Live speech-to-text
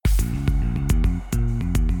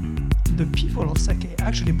the people of sake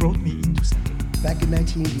actually brought me into sake. Back in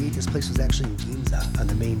 1988, this place was actually in Ginza on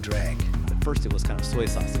the main drag. At first it was kind of soy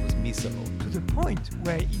sauce, it was miso. To the point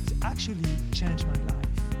where it actually changed my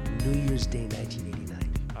life. New Year's Day 1989.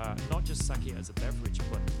 Not just sake as a beverage,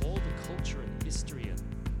 but all the culture and history.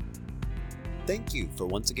 Thank you for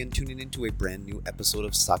once again tuning into a brand new episode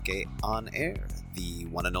of Sake on Air, the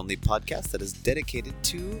one and only podcast that is dedicated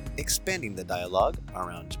to expanding the dialogue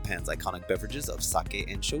around Japan's iconic beverages of sake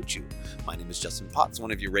and shochu. My name is Justin Potts,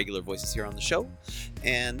 one of your regular voices here on the show,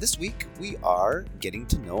 and this week we are getting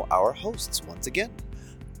to know our hosts once again.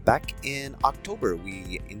 Back in October,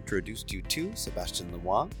 we introduced you to Sebastian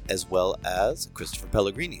Leroy as well as Christopher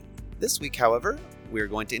Pellegrini. This week, however, we're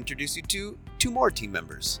going to introduce you to two more team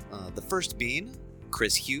members. The first being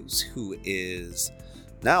Chris Hughes, who is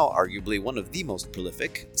now arguably one of the most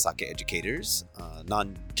prolific sake educators,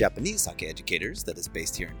 non-Japanese sake educators that is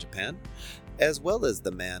based here in Japan, as well as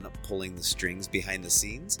the man pulling the strings behind the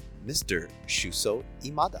scenes, Mr. Shuso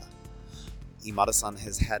Imada. Imada-san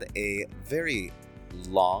has had a very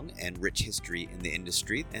long and rich history in the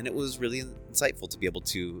industry, and it was really insightful to be able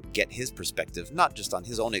to get his perspective, not just on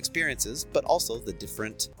his own experiences, but also the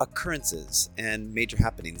different occurrences and major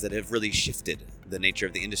happenings that have really shifted the nature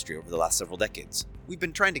of the industry over the last several decades. We've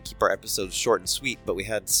been trying to keep our episodes short and sweet, but we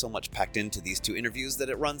had so much packed into these two interviews that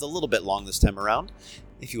it runs a little bit long this time around.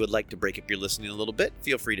 If you would like to break up your listening a little bit,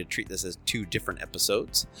 feel free to treat this as two different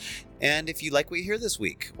episodes. And if you like what you hear this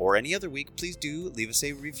week or any other week, please do leave us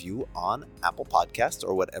a review on Apple Podcasts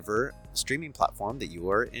or whatever streaming platform that you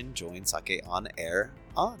are enjoying Sake on Air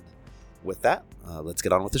on. With that, let's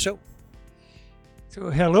get on with the show.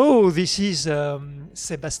 So hello, this is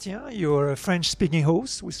Sébastien, your French-speaking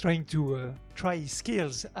host, who's trying to try his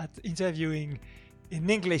skills at interviewing in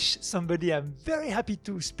English somebody I'm very happy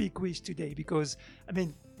to speak with today because, I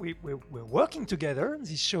mean, we're working together on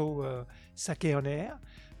this show, Sake on Air,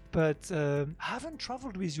 but I haven't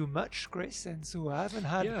traveled with you much, Chris, and so I haven't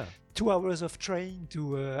had 2 hours of train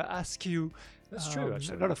to ask you That's true,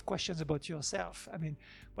 actually. a lot of questions about yourself. I mean,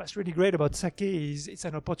 what's really great about sake is it's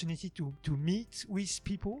an opportunity to meet with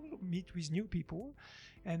people, meet with new people,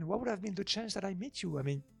 and what would have been the chance that I meet you? I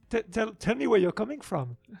mean, tell me where you're coming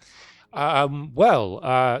from.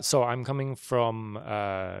 So I'm coming from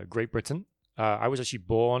Great Britain. I was actually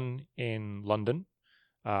born in London,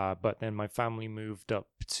 but then my family moved up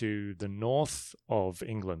to the north of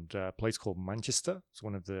England, a place called Manchester. It's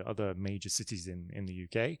one of the other major cities in the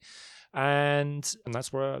UK, and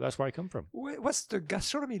that's where I come from. What's the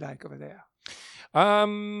gastronomy like over there?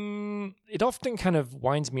 It often kind of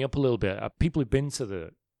winds me up a little bit. People who've been to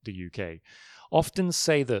the UK often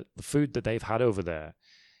say that the food that they've had over there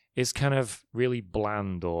is kind of really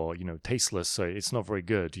bland or, tasteless, so it's not very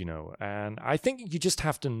good, And I think you just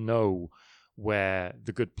have to know where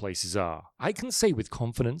the good places are. I can say with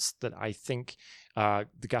confidence that I think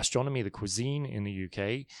the gastronomy, the cuisine in the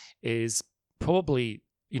UK is probably,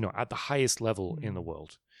 at the highest level in the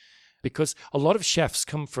world. Because a lot of chefs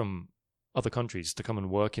come from other countries to come and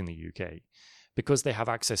work in the UK because they have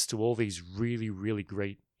access to all these really, really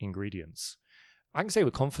great ingredients. I can say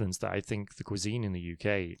with confidence that I think the cuisine in the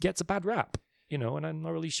UK gets a bad rap, and I'm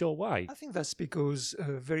not really sure why. I think that's because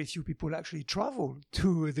very few people actually travel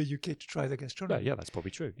to the UK to try the gastronomy. Yeah, that's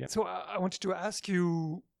probably true. Yeah. So I wanted to ask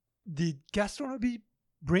you, did gastronomy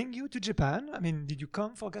bring you to Japan? I mean, did you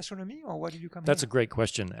come for gastronomy or why did you come That's here? a great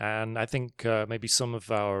question. And I think maybe some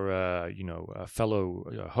of our,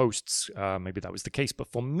 fellow hosts, maybe that was the case.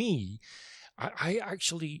 But for me, I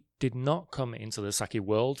actually did not come into the sake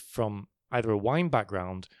world from either a wine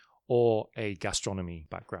background or a gastronomy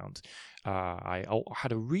background. I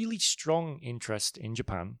had a really strong interest in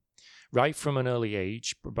Japan right from an early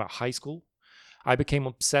age, about high school. I became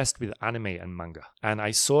obsessed with anime and manga, and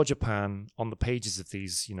I saw Japan on the pages of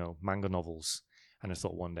these, manga novels. And I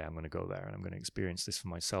thought one day I'm going to go there and I'm going to experience this for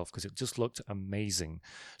myself because it just looked amazing.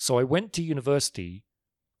 So I went to university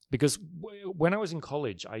because when I was in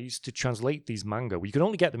college, I used to translate these manga. You could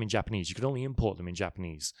only get them in Japanese. You could only import them in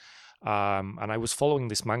Japanese. And I was following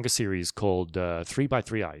this manga series called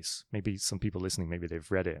 3x3 Eyes. Maybe some people listening, maybe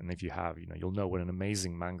they've read it. And if you have, you'll know what an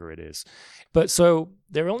amazing manga it is. But so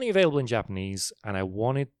they're only available in Japanese. And I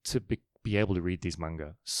wanted to be able to read these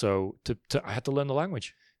manga. So I had to learn the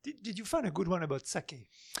language. Did you find a good one about sake?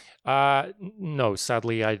 No,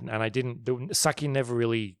 sadly. I didn't. Sake never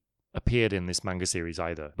really appeared in this manga series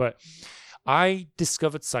either. But I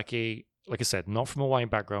discovered sake, like I said, not from a wine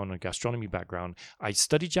background or gastronomy background. I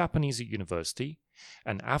studied Japanese at university.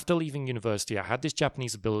 And after leaving university, I had this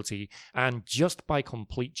Japanese ability. And just by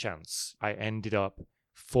complete chance, I ended up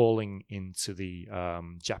falling into the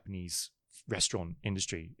Japanese restaurant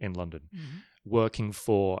industry in London, Mm-hmm. working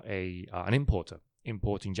for an importer,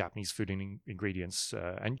 importing Japanese food and ingredients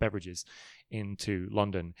and beverages into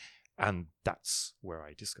London. And that's where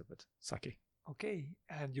I discovered sake. Okay.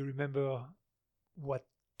 And you remember what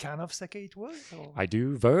kind of sake it was? Or? I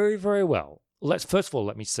do very, very well. First of all,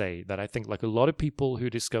 let me say that I think like a lot of people who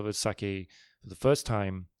discovered sake for the first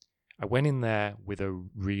time, I went in there with a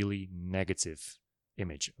really negative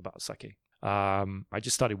image about sake. I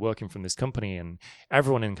just started working from this company, and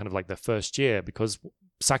everyone in kind of like their first year, because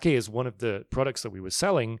sake is one of the products that we were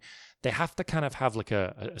selling, they have to kind of have like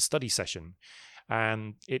a study session.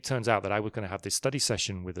 And it turns out that I was going to have this study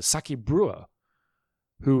session with a sake brewer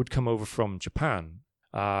who would come over from Japan.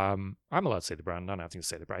 I'm allowed to say the brand. I don't have to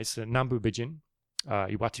say the brand. It's Nambu Bijin,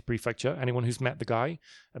 Iwate Prefecture. Anyone who's met the guy,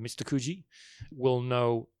 Mr. Kuji, will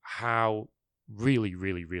know how really,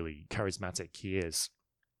 really, really charismatic he is.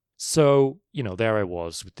 So, there I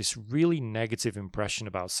was with this really negative impression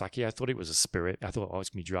about sake. I thought it was a spirit. I thought, it's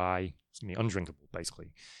going to be dry. It's going to be undrinkable,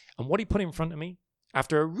 basically. And what he put in front of me,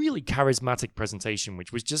 after a really charismatic presentation,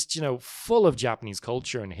 which was just, full of Japanese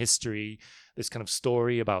culture and history, this kind of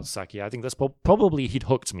story about sake, I think that's probably he'd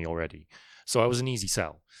hooked me already. So I was an easy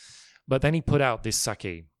sell. But then he put out this sake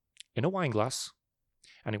in a wine glass,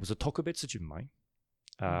 and it was a Tokubetsu Junmai.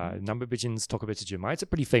 Nambu Bijin's Tokubetsu Junmai. It's a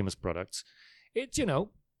pretty famous product.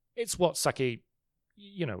 It's what sake,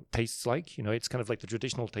 tastes like. It's kind of like the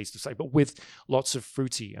traditional taste of sake, but with lots of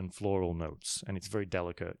fruity and floral notes. And it's very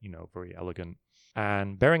delicate, very elegant.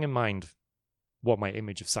 And bearing in mind what my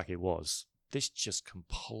image of sake was, this just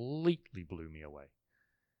completely blew me away.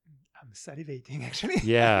 I'm salivating, actually.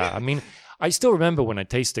 Yeah. I mean, I still remember when I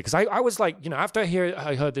tasted it, because I was like, after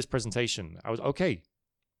I heard this presentation, I was, okay,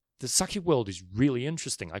 the sake world is really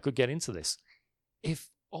interesting. I could get into this. If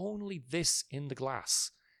only this in the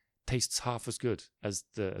glass tastes half as good as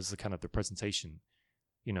the kind of the presentation,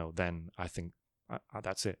 then I think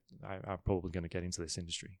that's it. I'm probably going to get into this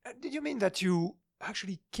industry. Did you mean that you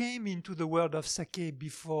actually came into the world of sake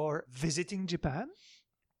before visiting Japan?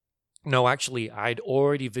 No, actually, I'd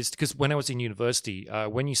already visited, because when I was in university,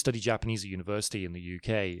 when you study Japanese at university in the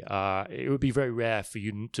UK, it would be very rare for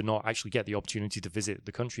you to not actually get the opportunity to visit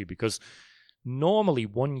the country, because normally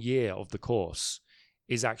 1 year of the course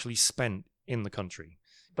is actually spent in the country.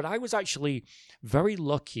 But I was actually very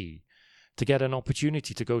lucky to get an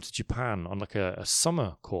opportunity to go to Japan on like a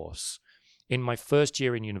summer course in my first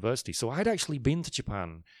year in university. So I'd actually been to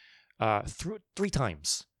Japan 3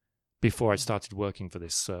 times before I started working for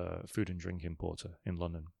this food and drink importer in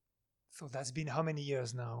London. So that's been how many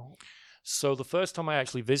years now? So the first time I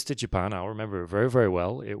actually visited Japan, I'll remember it very, very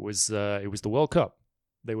well. It was the World Cup.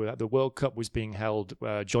 The World Cup was being held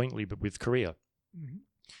jointly with Korea. Mm-hmm.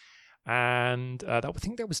 And I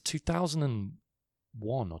think that was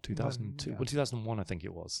 2001 or 2002. Yeah. Well, 2001, I think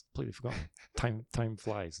it was. Completely forgotten. Time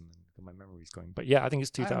flies, and my memory's going. But yeah, I think it's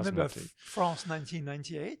 2002. I remember France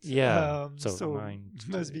 1998. Yeah. So it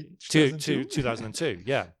must be 2002.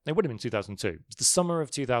 Yeah, it would have been 2002. It's the summer of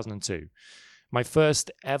 2002. My first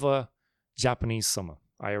ever Japanese summer.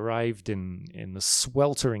 I arrived in the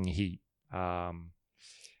sweltering heat. I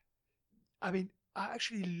mean, I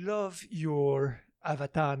actually love your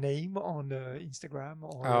avatar name on Instagram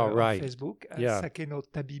or on Facebook, Sake no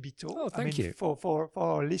Tabibito. Oh, thank you. For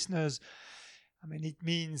our listeners, I mean, it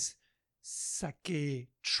means sake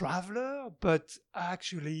traveler, but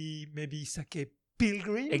actually maybe sake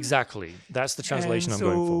pilgrim. Exactly. That's the translation I'm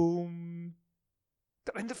going for.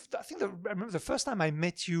 I remember the first time I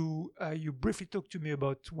met you, you briefly talked to me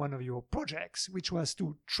about one of your projects, which was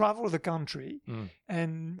to travel the country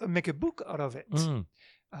and make a book out of it.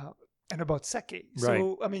 And about sake. Right.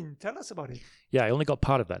 So, I mean, tell us about it. Yeah, I only got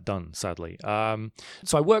part of that done, sadly.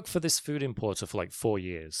 So I worked for this food importer for like 4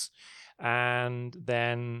 years. And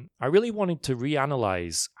then I really wanted to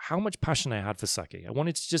reanalyze how much passion I had for sake. I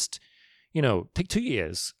wanted to just, take 2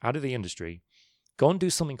 years out of the industry, go and do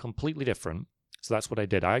something completely different. So that's what I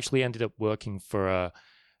did. I actually ended up working for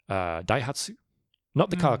Daihatsu, not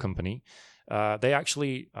the car company. They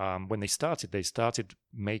actually, when they started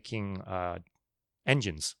making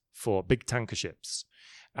engines for big tanker ships.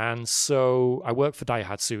 And so I worked for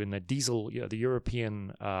Daihatsu in their diesel, the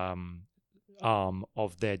European arm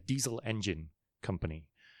of their diesel engine company,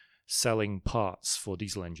 selling parts for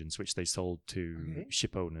diesel engines, which they sold to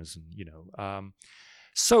ship owners. And,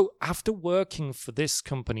 so after working for this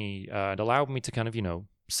company, it allowed me to kind of,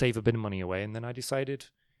 save a bit of money away. And then I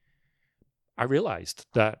realized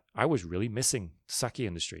that I was really missing the sake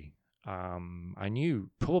industry. I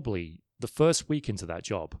knew probably the first week into that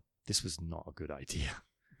job, this was not a good idea.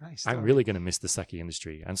 Nice. I'm really going to miss the sake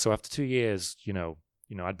industry. And so after 2 years,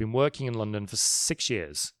 I'd been working in London for 6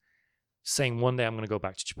 years, saying one day I'm going to go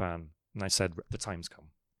back to Japan. And I said, the time's come.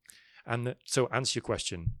 And so answer your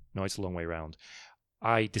question. No, it's a long way around.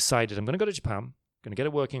 I decided I'm going to go to Japan. I'm going to get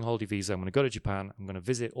a working holiday visa. I'm going to go to Japan. I'm going to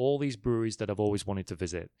visit all these breweries that I've always wanted to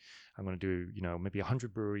visit. I'm going to do, maybe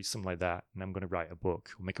 100 breweries, something like that. And I'm going to write a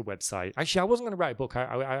book or make a website. Actually, I wasn't going to write a book.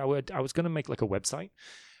 I was going to make like a website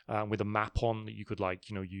with a map on that you could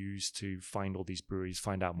use to find all these breweries,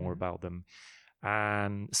 find out more about them.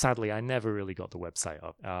 And sadly, I never really got the website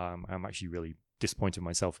up. I'm actually really disappointed in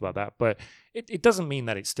myself about that. But it doesn't mean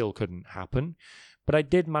that it still couldn't happen. But I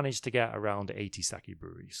did manage to get around 80 sake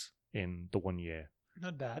breweries in the 1 year.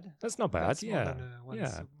 Not bad. That's not bad. That's yeah.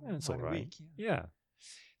 It's all right. Week, yeah.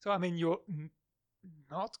 So, I mean, you're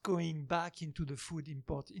not going back into the food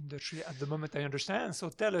import industry at the moment, I understand. So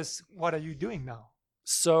tell us, what are you doing now?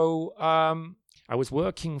 So I was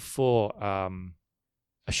working for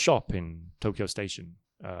a shop in Tokyo Station,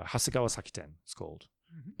 Hasegawa Sakiten, it's called.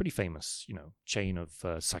 Pretty famous, chain of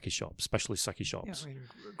sake shops, specialist sake shops. Yeah, I mean,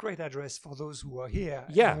 great address for those who are here.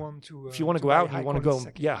 Yeah, if you want to go out and you want to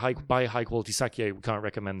go, buy high quality sake. We can't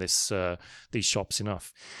recommend these shops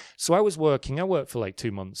enough. So I worked for like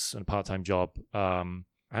 2 months in a part-time job,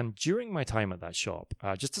 and during my time at that shop,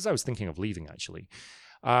 just as I was thinking of leaving, actually,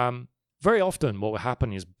 very often what would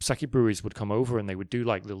happen is sake breweries would come over and they would do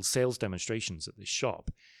like little sales demonstrations at this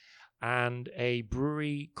shop. And a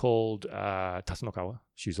brewery called Tatsunokawa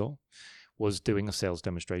Shuzo was doing a sales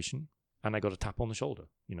demonstration. And I got a tap on the shoulder,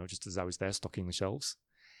 just as I was there stocking the shelves.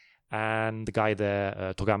 And the guy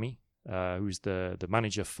there, Togami, who's the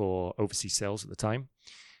manager for overseas sales at the time,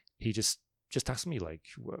 he just asked me, like,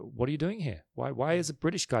 what are you doing here? Why is a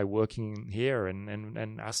British guy working here?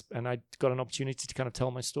 And I got an opportunity to kind of tell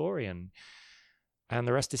my story. And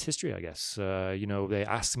the rest is history, I guess. They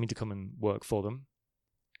asked me to come and work for them.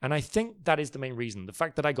 And I think that is the main reason. The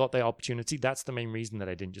fact that I got the opportunity, that's the main reason that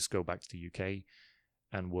I didn't just go back to the UK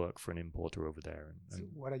and work for an importer over there. So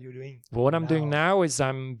what are you doing? Well, what I'm doing now is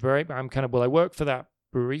I worked for that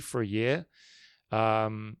brewery for a year.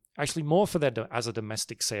 Actually, more for that as a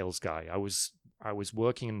domestic sales guy. I was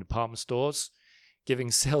working in department stores, giving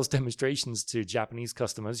sales demonstrations to Japanese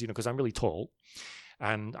customers, because I'm really tall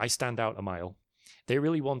and I stand out a mile. They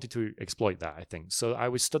really wanted to exploit that, I think. So I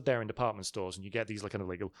was stood there in department stores, and you get these kind of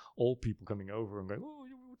like old people coming over and going, "Oh,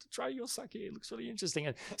 you want to try your sake? It looks really interesting."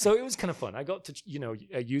 And so it was kind of fun. I got to,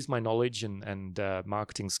 use my knowledge and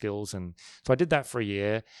marketing skills, and so I did that for a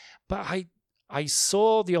year. But I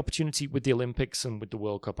saw the opportunity with the Olympics and with the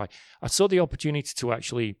World Cup. I saw the opportunity to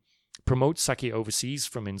actually promote sake overseas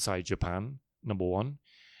from inside Japan. Number one.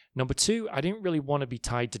 Number two, I didn't really want to be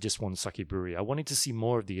tied to just one sake brewery. I wanted to see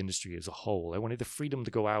more of the industry as a whole. I wanted the freedom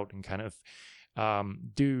to go out and kind of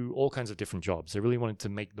do all kinds of different jobs. I really wanted to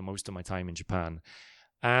make the most of my time in Japan.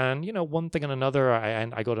 And, one thing and another,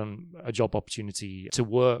 I got a job opportunity to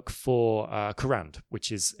work for Kurand,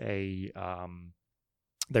 which is they're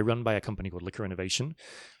run by a company called Liquor Innovation.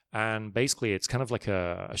 And basically, it's kind of like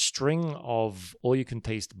a string of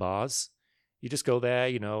all-you-can-taste bars. You just go there,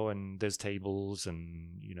 and there's tables and,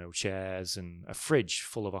 chairs and a fridge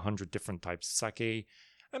full of 100 different types of sake.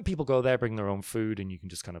 And people go there, bring their own food, and you can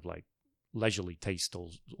just kind of like leisurely taste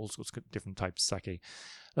all sorts of different types of sake.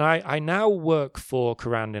 And I now work for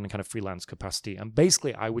Kurand in a kind of freelance capacity. And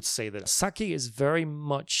basically, I would say that sake is very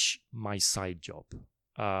much my side job.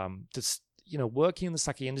 Working in the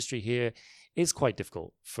sake industry here is quite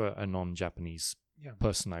difficult for a non-Japanese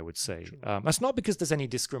person, I would say. That's not because there's any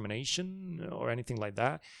discrimination or anything like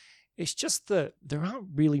that. It's just that there aren't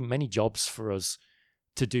really many jobs for us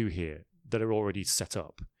to do here that are already set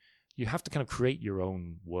up. You have to kind of create your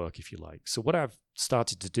own work, if you like. So what I've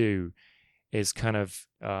started to do is kind of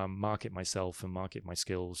market myself and market my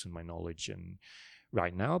skills and my knowledge. And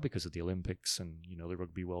right now, because of the Olympics and, the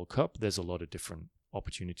Rugby World Cup, there's a lot of different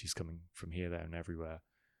opportunities coming from here, there, and everywhere.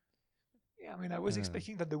 Yeah, I mean, I was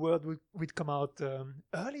expecting that the word would come out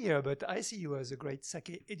earlier, but I see you as a great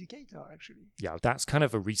sake educator, actually. Yeah, that's kind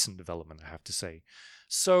of a recent development, I have to say.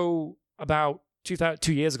 So about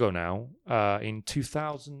 2 years ago now, in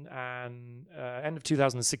end of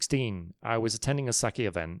 2016, I was attending a sake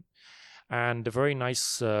event, and a very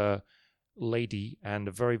nice lady and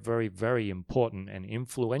a very, very, very important and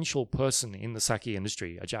influential person in the sake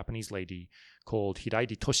industry, a Japanese lady called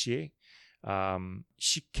Hiraidi Toshie.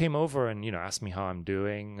 She came over and, asked me how I'm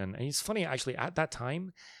doing. And it's funny, actually, at that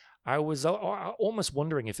time, I was almost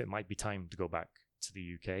wondering if it might be time to go back to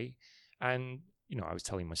the UK. And, I was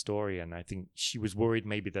telling my story, and I think she was worried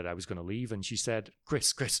maybe that I was going to leave. And she said,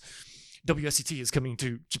 Chris, WSET is coming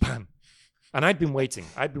to Japan. And I'd been waiting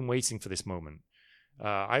for this moment.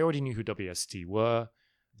 I already knew who WSET were.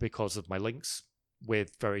 because of my links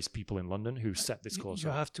with various people in London who set this course You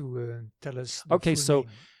up. have to tell us. The Okay, full so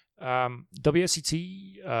name.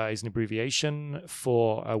 WSET is an abbreviation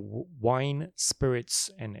for a Wine,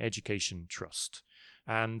 Spirits and Education Trust.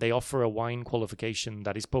 And they offer a wine qualification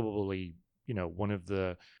that is probably, one of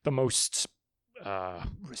the most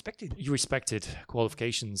respected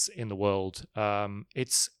qualifications in the world.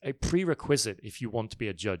 It's a prerequisite if you want to be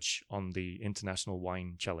a judge on the International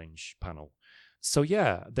Wine Challenge panel. So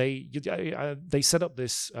yeah, they set up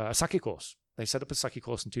this sake course. They set up a sake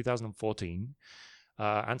course in 2014.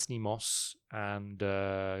 Anthony Moss and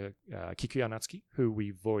Kikuya Natsuki, who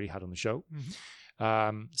we've already had on the show,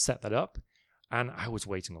 set that up. And I was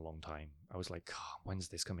waiting a long time. I was like, when's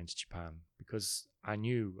this coming to Japan? Because I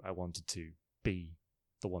knew I wanted to be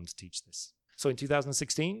the one to teach this. So in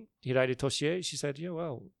 2016, Hiraide Toshie, she said,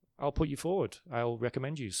 well, I'll put you forward. I'll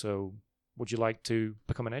recommend you. So would you like to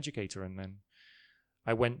become an educator? And then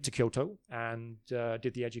I went to Kyoto and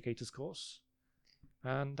did the educator's course.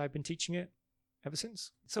 And I've been teaching it ever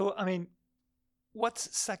since. So,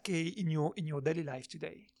 what's sake in your daily life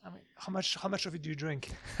today? How much of it do you drink?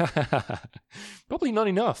 Probably not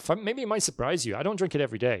enough. Maybe it might surprise you. I don't drink it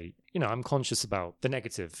every day. I'm conscious about the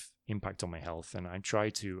negative impact on my health, and I try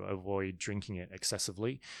to avoid drinking it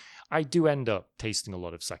excessively. I do end up tasting a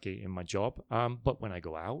lot of sake in my job, but when I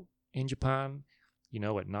go out in Japan,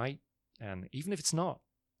 at night, and even if it's not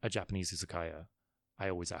a Japanese izakaya, I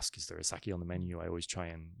always ask, is there a sake on the menu? I always try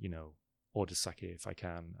and, order sake if I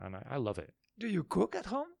can, and I love it. Do you cook at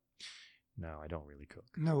home? No, I don't really cook.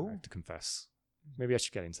 No. I have to confess. Maybe I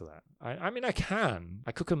should get into that. I can.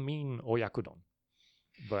 I cook a mean oyakudon.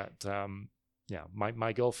 But,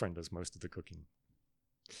 my girlfriend does most of the cooking.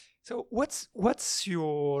 So what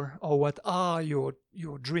are your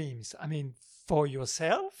dreams? For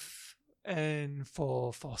yourself and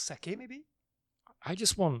for sake, maybe? I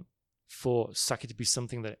just want for sake to be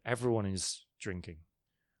something that everyone is drinking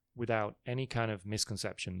without any kind of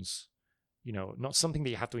misconceptions. Not something that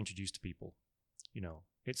you have to introduce to people.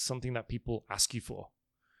 It's something that people ask you for.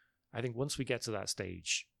 I think once we get to that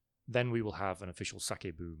stage, then we will have an official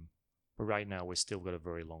sake boom. But right now, we've still got a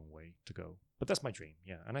very long way to go. But that's my dream,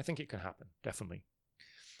 yeah. And I think it can happen, definitely.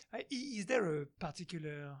 Is there a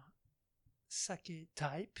particular sake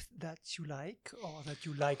type that you like or that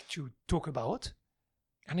you like to talk about?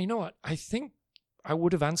 And you know what? I think I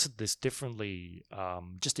would have answered this differently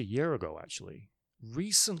just a year ago, actually.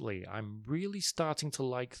 Recently, I'm really starting to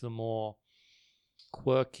like the more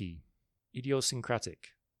quirky, idiosyncratic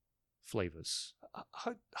flavors.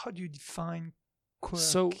 How do you define quirky?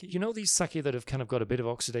 So, these sake that have kind of got a bit of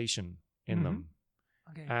oxidation in them.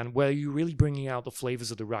 Okay. And where you're really bringing out the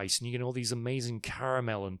flavors of the rice, and you get all these amazing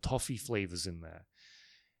caramel and toffee flavors in there.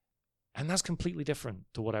 And that's completely different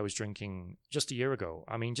to what I was drinking just a year ago.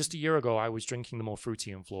 Just a year ago, I was drinking the more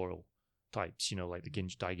fruity and floral types, like the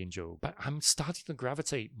Daiginjo. But I'm starting to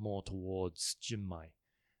gravitate more towards Junmai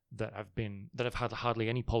that have had hardly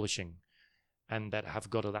any polishing and that have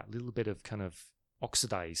got that little bit of kind of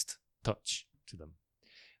oxidized touch to them.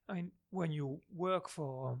 When you work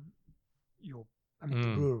for the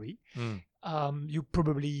brewery, you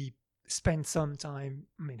probably spend some time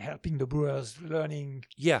helping the brewers, learning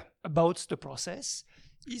about the process.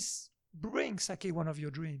 Is brewing sake one of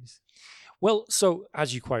your dreams? Well, so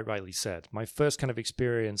as you quite rightly said, my first kind of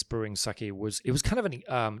experience brewing sake was kind of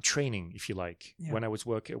a training, if you like. Yeah. When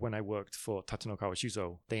I worked for Tatenokawa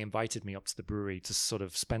Shuzo, they invited me up to the brewery to sort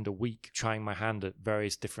of spend a week trying my hand at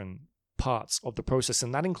various different parts of the process,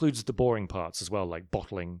 and that includes the boring parts as well, like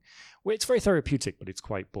bottling, where it's very therapeutic, but it's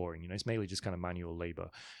quite boring. It's mainly just kind of manual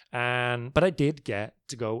labor. But I did get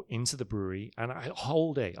to go into the brewery and a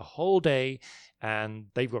whole day, and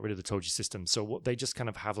they've got rid of the Toji system, so they just kind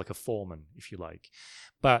of have like a foreman, if you like,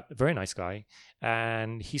 but a very nice guy.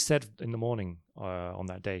 And he said in the morning on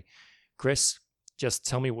that day, Chris, just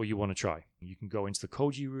tell me what you want to try. You can go into the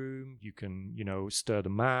koji room, you can stir the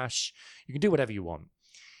mash, you can do whatever you want.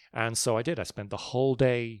 And so I did. I spent the whole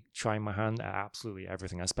day trying my hand at absolutely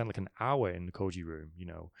everything. I spent like an hour in the koji room,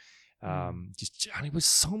 and it was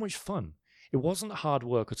so much fun. It wasn't hard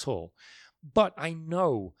work at all, but I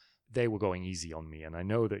know they were going easy on me, and I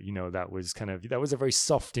know that that was a very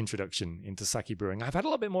soft introduction into sake brewing. I've had a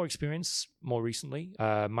little bit more experience more recently.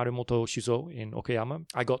 Marumoto Shuzo in Okayama.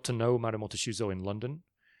 I got to know Marumoto Shuzo in London.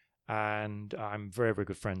 And I'm very, very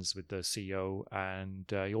good friends with the CEO, and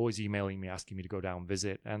he's always emailing me, asking me to go down and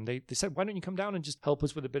visit. And they said, why don't you come down and just help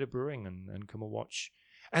us with a bit of brewing and come and watch?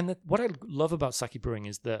 And what I love about sake brewing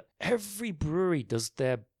is that every brewery does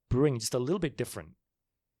their brewing just a little bit different.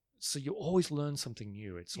 So you always learn something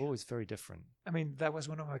new. It's always very different. I mean, that was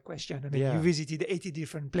one of my questions. I mean, Yeah. you visited 80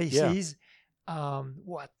 different places.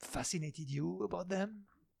 What fascinated you about them?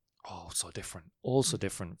 Oh, so different. Also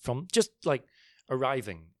different from just like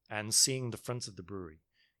arriving and seeing the front of the brewery.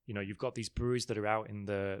 You know, you've got these breweries that are out in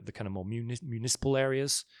the kind of more municipal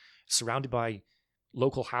areas, surrounded by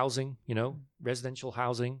local housing, you know, residential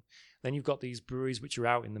housing. Then you've got these breweries which are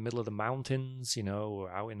out in the middle of the mountains, you know,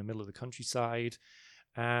 or out in the middle of the countryside.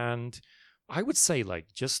 And I would say,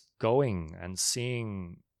 like, just going and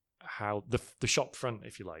seeing how the shop front,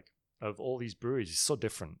 if you like, of all these breweries is so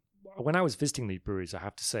different. When I was visiting these breweries, I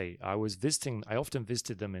have to say, I often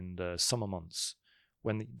visited them in the summer months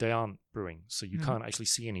when they aren't brewing, so you can't actually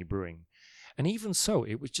see any brewing. And even so,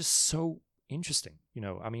 it was just so interesting. You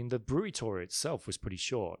know, I mean, the brewery tour itself was pretty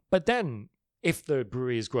short. But then, if the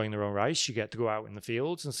brewery is growing their own rice, you get to go out in the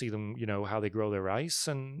fields and see them, you know, how they grow their rice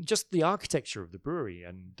and just the architecture of the brewery.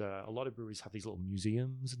 And a lot of breweries have these little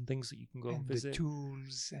museums and things that you can go and visit. The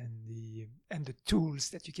tools and the tools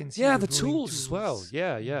that you can see. Yeah, the tools as well.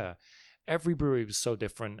 Yeah. Every brewery was so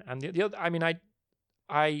different. And the other, I mean,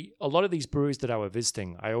 a lot of these breweries that I was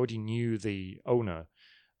visiting, I already knew the owner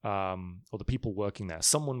or the people working there,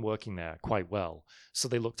 someone working there quite well. So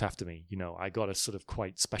they looked after me. You know, I got a sort of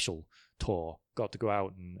quite special tour, got to go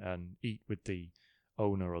out and eat with the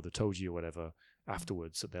owner or the toji or whatever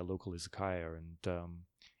afterwards at their local izakaya. And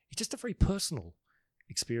it's just a very personal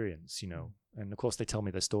experience, you know. And of course, they tell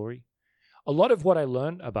me their story. A lot of what I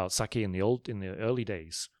learned about sake in the early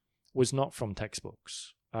days was not from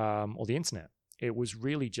textbooks or the internet. It was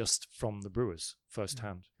really just from the brewers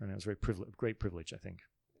firsthand. And it was great privilege, I think.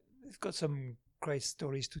 You've got some great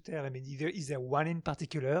stories to tell. I mean, is there one in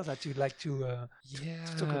particular that you'd like to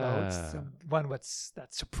talk about? One that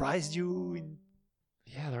surprised you?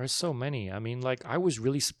 Yeah, there are so many. I mean, like, I was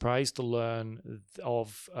really surprised to learn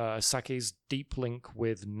of sake's deep link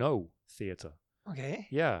with No theater. Okay.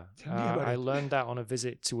 Yeah. Tell me about I it. learned that on a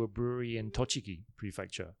visit to a brewery in Tochigi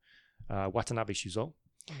Prefecture, Watanabe Shuzo.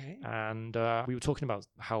 Okay. And we were talking about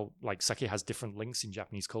how, like, sake has different links in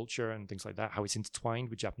Japanese culture and things like that, how it's intertwined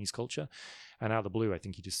with Japanese culture. And out of the blue, I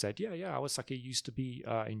think he just said, yeah, our sake used to be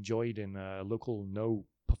enjoyed in a local No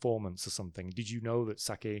performance or something. Did you know that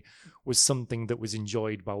sake was something that was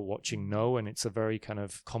enjoyed by watching No? And it's a very kind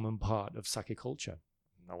of common part of sake culture.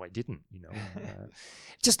 No, I didn't, you know.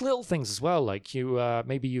 Just little things as well, like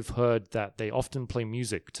maybe you've heard that they often play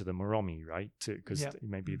music to the moromi, right? Because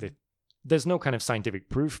maybe there's no kind of scientific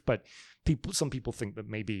proof, but some people think that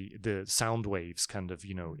maybe the sound waves kind of,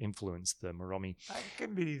 you know, influence the moromi. I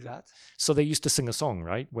can believe that. So they used to sing a song,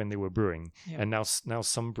 right, when they were brewing. Yeah. And now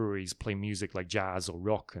some breweries play music like jazz or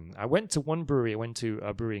rock. And I went to a brewery in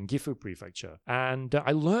Gifu Prefecture, and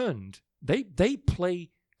I learned they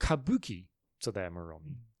play kabuki to their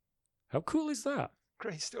moromi. How cool is that?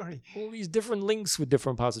 Great story. All these different links with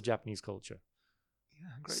different parts of Japanese culture. Yeah,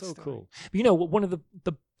 great So story. cool. But, you know, one of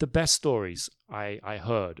the best stories I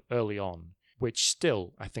heard early on, which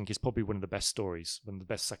still I think is probably one of the best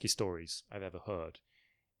sake stories I've ever heard,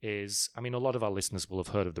 is, I mean, a lot of our listeners will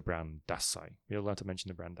have heard of the brand Dassai. You're allowed to mention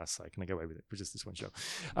the brand Dassai. Can I get away with it for just this one show?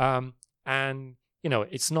 And, you know,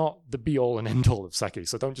 it's not the be-all and end-all of sake,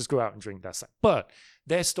 so don't just go out and drink Dassai. But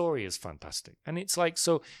their story is fantastic. And it's like,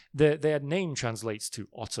 so their name translates to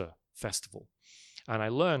Otter Festival. And I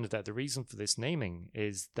learned that the reason for this naming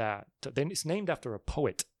is that then it's named after a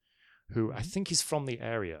poet who I think is from the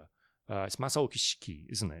area. It's Masaoka Shiki,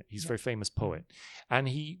 isn't it? He's a very famous poet. And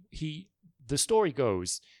the story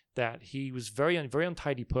goes that he was very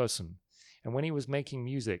untidy person. And when he was making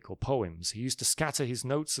music or poems, he used to scatter his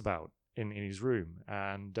notes about in his room.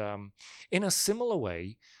 And in a similar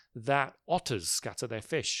way that otters scatter their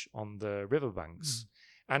fish on the riverbanks.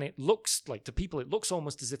 And it looks like, to people, it looks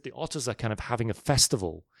almost as if the otters are kind of having a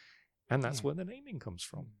festival. And that's where the naming comes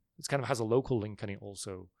from. It kind of has a local link, and it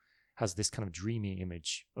also has this kind of dreamy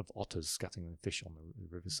image of otters scattering their fish on the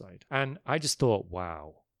riverside. And I just thought,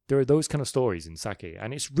 wow, there are those kind of stories in sake.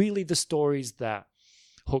 And it's really the stories that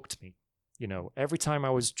hooked me. You know, every time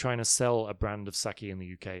I was trying to sell a brand of sake in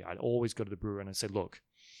the UK, I'd always go to the brewer and I'd say, look,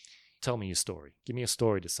 tell me your story. Give me a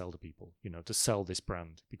story to sell to people, you know, to sell this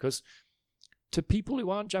brand. Because to people who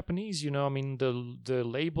aren't Japanese, you know, I mean, the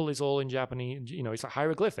label is all in Japanese. You know, it's like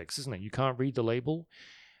hieroglyphics, isn't it? You can't read the label.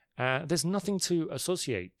 There's nothing to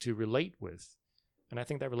associate, to relate with. And I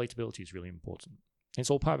think that relatability is really important. It's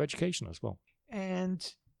all part of education as well. And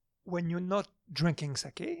when you're not drinking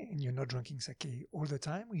sake, and you're not drinking sake all the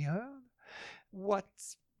time, we heard, what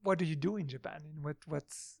do you do in Japan? And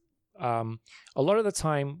what's a lot of the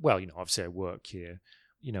time, well, you know, obviously I work here.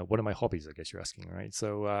 what are my hobbies, I guess you're asking, right?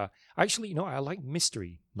 So actually, I like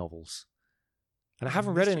mystery novels. And I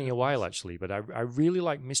haven't read any in a while, actually, but I really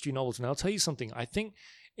like mystery novels. And I'll tell you something. I think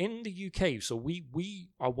in the UK, so we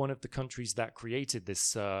are one of the countries that created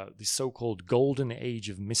this so-called golden age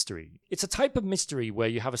of mystery. It's a type of mystery where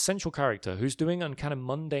you have a central character who's doing a kind of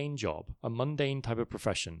mundane job, a mundane type of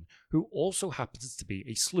profession, who also happens to be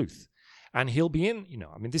a sleuth. And he'll be in,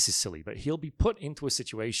 this is silly, but he'll be put into a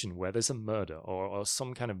situation where there's a murder or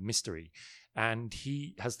some kind of mystery. And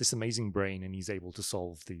he has this amazing brain and he's able to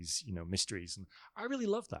solve these, mysteries. And I really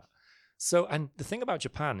love that. So, and the thing about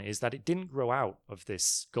Japan is that it didn't grow out of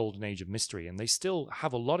this golden age of mystery. And they still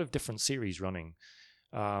have a lot of different series running.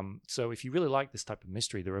 So if you really like this type of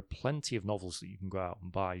mystery, there are plenty of novels that you can go out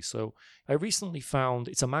and buy. So I recently found,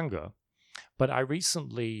 it's a manga, but I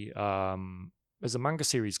recently... there's a manga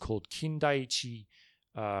series called Kindaichi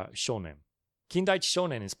Shonen. Kindaichi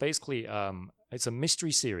Shonen is basically it's a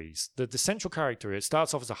mystery series. The central character, it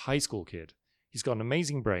starts off as a high school kid. He's got an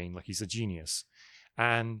amazing brain, like he's a genius,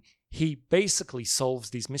 and he basically solves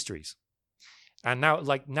these mysteries. And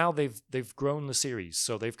now they've grown the series,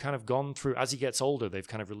 so they've kind of gone through. As he gets older, they've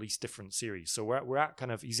kind of released different series. So we're at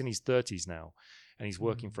kind of, he's in his 30s now, and he's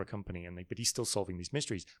working for a company, but he's still solving these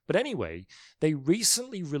mysteries. But anyway, they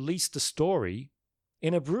recently released a story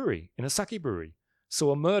in a brewery, in a sake brewery.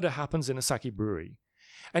 So a murder happens in a sake brewery.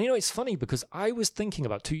 And it's funny because I was thinking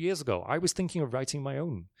about 2 years ago, I was thinking of writing my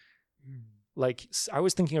own. Like, I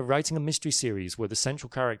was thinking of writing a mystery series where the central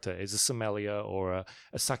character is a sommelier or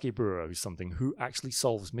a sake brewer or something who actually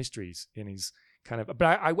solves mysteries in his kind of...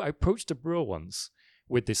 But I approached a brewer once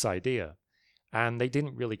with this idea, and they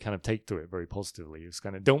didn't really kind of take to it very positively. It was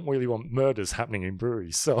kind of, don't really want murders happening in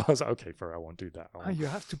breweries. So I was like, okay, I won't do that. You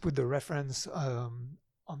have to put the reference on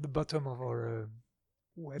the bottom of our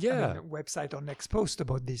website or next post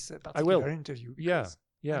about this particular interview. Yeah.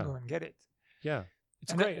 I'll go and get it. Yeah.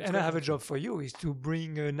 It's great. It's and great. I have a job for you, is to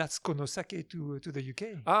bring Natsuko no Sake to the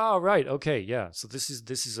UK. Ah, right. Okay. Yeah. So this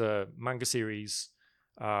is a manga series.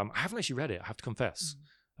 I haven't actually read it, I have to confess.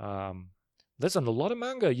 There's a lot of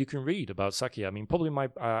manga you can read about sake. I mean, probably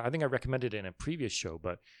I think I recommended it in a previous show,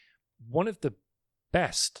 but one of the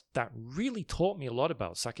best that really taught me a lot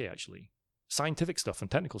about sake, actually, scientific stuff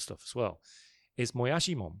and technical stuff as well, is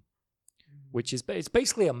Moyashimon, which is it's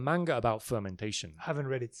basically a manga about fermentation. I haven't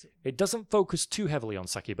read it. It doesn't focus too heavily on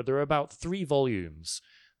sake, but there are about 3 volumes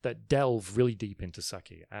that delve really deep into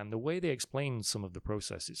sake. And the way they explain some of the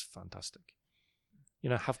process is fantastic.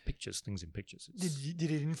 Have pictures, things in pictures.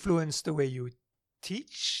 Did it influence the way you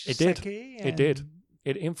teach It did. sake? It did.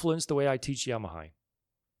 It influenced the way I teach Yamahai.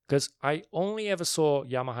 Because I only ever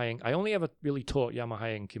really taught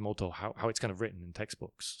Yamahai and Kimoto how it's kind of written in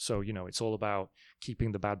textbooks. So, it's all about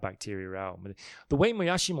keeping the bad bacteria out. The way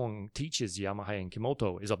Moyashimon teaches Yamahai and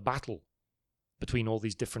Kimoto is a battle between all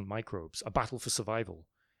these different microbes, a battle for survival.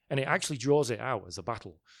 And it actually draws it out as a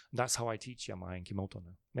battle. And that's how I teach Yamahai and Kimoto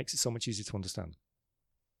now. Makes it so much easier to understand.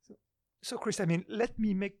 So, Chris, let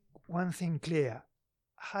me make one thing clear.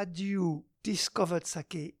 Had you discovered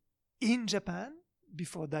sake in Japan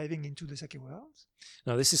before diving into the sake world?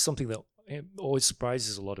 Now, this is something that always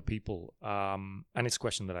surprises a lot of people. And it's a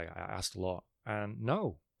question that I asked a lot. And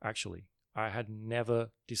no, actually, I had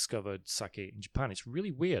never discovered sake in Japan. It's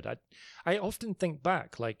really weird. I often think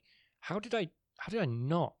back, like, how did I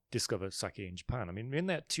not discover sake in Japan? I mean, we're in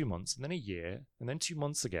there 2 months, and then a year, and then 2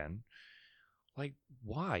 months again. Like,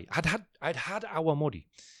 why? I'd had awamori,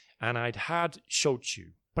 and I'd had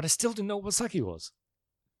shochu, but I still didn't know what sake was.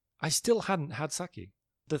 I still hadn't had sake.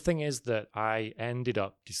 The thing is that I ended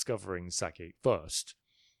up discovering sake first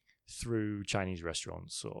through Chinese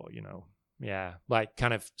restaurants or, like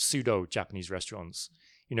kind of pseudo-Japanese restaurants.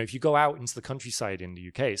 If you go out into the countryside in the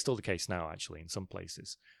UK, it's still the case now, actually, in some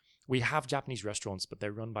places. We have Japanese restaurants, but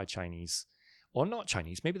they're run by Chinese, or not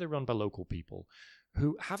Chinese, maybe they're run by local people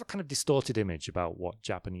who have a kind of distorted image about what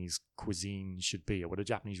Japanese cuisine should be or what a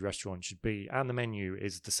Japanese restaurant should be, and the menu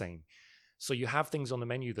is the same. So you have things on the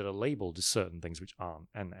menu that are labeled as certain things which aren't,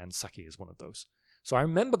 and sake is one of those. So I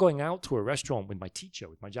remember going out to a restaurant with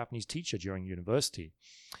my Japanese teacher during university,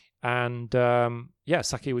 and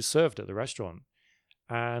sake was served at the restaurant.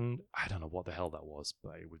 And I don't know what the hell that was,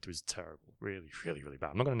 but it was terrible. Really, really, really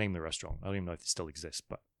bad. I'm not going to name the restaurant. I don't even know if it still exists,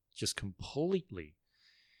 but just completely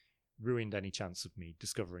ruined any chance of me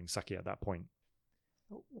discovering sake at that point.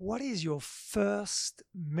 What is your first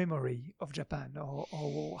memory of Japan? Or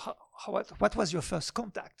what was your first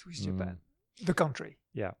contact with Japan, the country?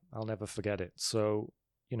 Yeah, I'll never forget it. So,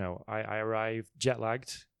 I arrived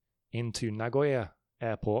jet-lagged into Nagoya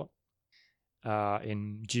Airport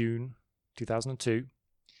in June 2002.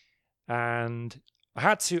 And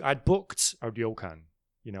I'd booked a ryokan,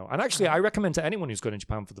 you know, and actually I recommend to anyone who's going to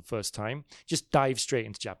Japan for the first time, just dive straight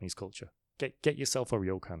into Japanese culture. Get yourself a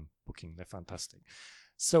ryokan booking. They're fantastic.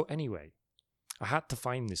 So anyway, I had to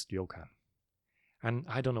find this ryokan. And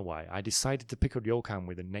I don't know why. I decided to pick a ryokan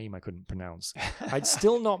with a name I couldn't pronounce. I'd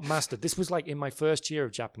still not mastered. This was like in my first year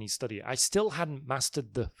of Japanese study. I still hadn't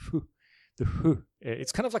mastered the hu. The hu.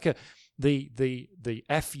 It's kind of like the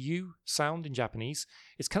fu sound in Japanese.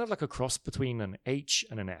 It's kind of like a cross between an H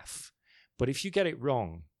and an F. But if you get it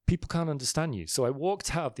wrong, people can't understand you. So I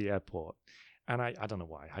walked out of the airport. And I don't know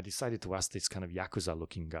why. I decided to ask this kind of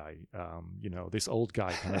Yakuza-looking guy, you know, this old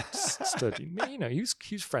guy kind of stood, you know, he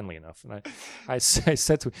was friendly enough. And I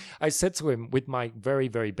said to him with my very,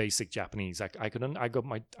 very basic Japanese, I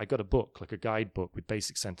got a book, like a guidebook with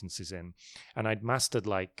basic sentences in, and I'd mastered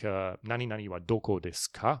like, nani nani wa doko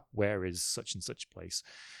desu ka? Where is such and such place?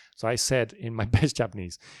 So I said in my best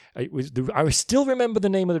Japanese, I still remember the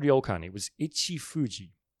name of the ryokan. It was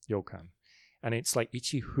Ichifuji Ryokan. And it's like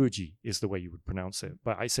Ichifuji is the way you would pronounce it.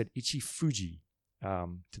 But I said Ichifuji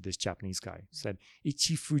to this Japanese guy. I said,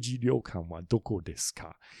 Ichifuji ryokan wa doko desu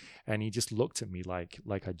ka? And he just looked at me like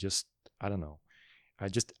I don't know. I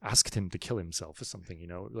just asked him to kill himself or something, you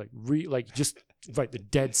know, like just like the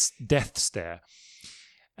death stare.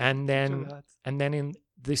 And then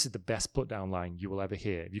this is the best put down line you will ever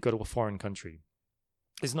hear. If you go to a foreign country,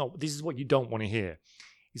 this is what you don't want to hear.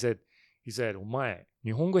 He said, "Omae,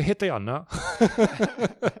 Nihongo hete ya na."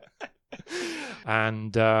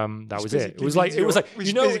 And that was it. It was like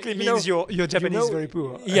which basically means your Japanese is very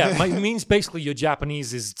poor. Yeah, it means basically your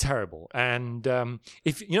Japanese is terrible. And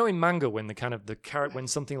if you know in manga when when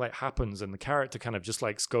something like happens and the character kind of just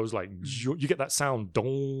like goes like you get that sound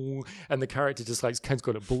dong, and the character just like kind of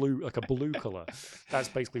got a blue color. That's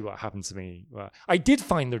basically what happened to me. I did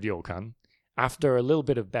find the ryokan after a little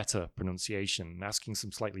bit of better pronunciation, asking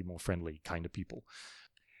some slightly more friendly kind of people.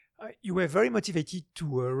 You were very motivated to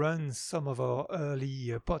run some of our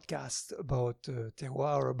early podcasts about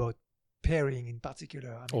terroir, about pairing in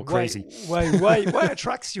particular. I mean, crazy. Why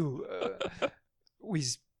attracts you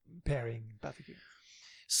with pairing in particular?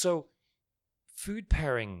 So food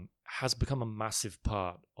pairing has become a massive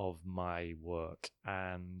part of my work.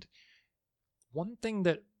 And one thing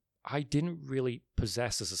that I didn't really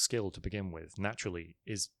possess as a skill to begin with, naturally,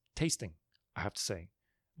 is tasting, I have to say.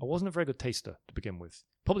 I wasn't a very good taster to begin with,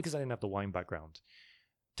 probably because I didn't have the wine background.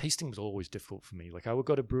 Tasting was always difficult for me. Like I would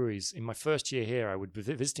go to breweries. In my first year here, I would be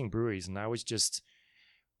visiting breweries, and I was just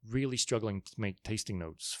really struggling to make tasting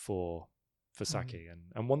notes for sake.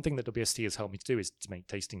 And one thing that WST has helped me to do is to make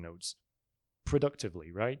tasting notes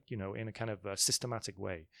productively, right? You know, in a kind of systematic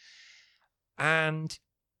way. And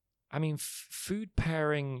I mean, food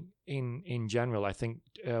pairing in general, I think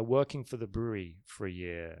working for the brewery for a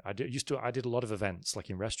year, I did a lot of events like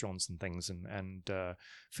in restaurants and things, and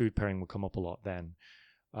food pairing would come up a lot then.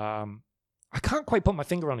 I can't quite put my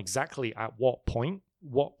finger on exactly at what point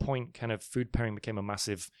kind of food pairing became a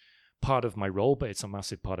massive part of my role, but it's a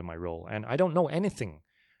massive part of my role. And I don't know anything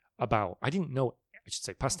about, I didn't know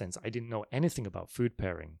anything about food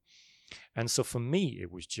pairing. And so for me,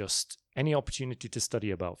 it was just any opportunity to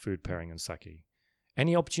study about food pairing and sake,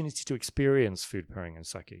 any opportunity to experience food pairing and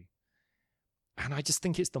sake. And I just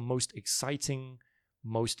think it's the most exciting,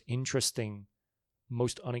 most interesting,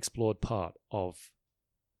 most unexplored part of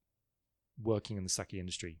working in the sake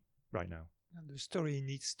industry right now. And the story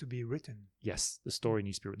needs to be written. Yes, the story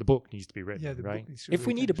needs to be written. The book needs to be written, yeah, the right? Book needs to be if we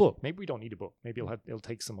written. need a book, maybe we don't need a book. Maybe it'll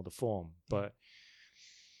take some other form. But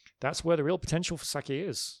that's where the real potential for sake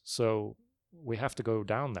is. So we have to go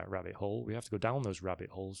down that rabbit hole. We have to go down those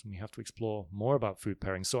rabbit holes, and we have to explore more about food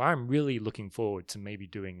pairing. So I'm really looking forward to maybe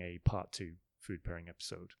doing a part 2 food pairing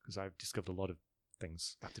episode, because I've discovered a lot of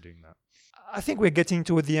things after doing that. I think we're getting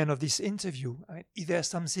toward the end of this interview. Is there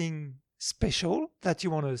something special that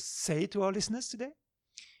you want to say to our listeners today?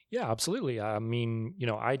 Yeah, absolutely. I mean, you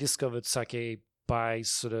know, I discovered sake by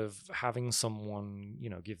sort of having someone, you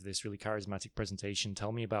know, give this really charismatic presentation,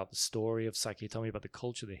 tell me about the story of sake, tell me about the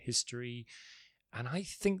culture, the history. And I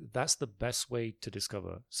think that's the best way to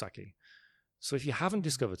discover sake. So if you haven't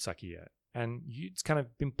discovered sake yet, and it's kind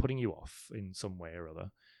of been putting you off in some way or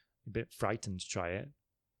other, a bit frightened to try it,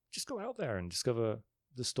 just go out there and discover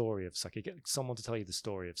the story of sake. Get someone to tell you the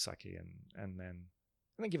story of sake, and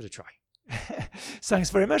then give it a try. Thanks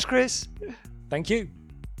very much, Chris. Thank you.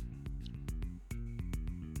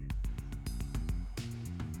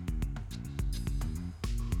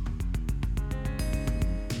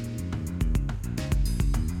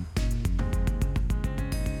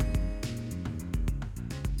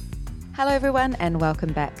 Hello everyone and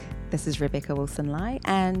welcome back. This is Rebecca Wilson-Lai,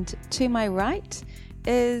 and to my right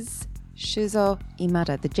is Shuzo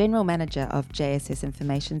Imada, the General Manager of JSS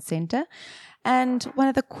Information Centre and one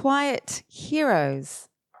of the quiet heroes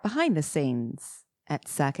behind the scenes at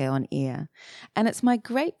Sake on Air. And it's my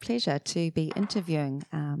great pleasure to be interviewing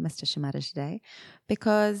Mr. Shimada today,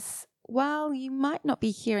 because while you might not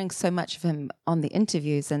be hearing so much of him on the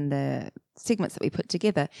interviews and the segments that we put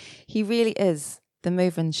together, he really is the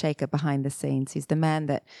mover and shaker behind the scenes. He's the man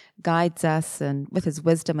that guides us and with his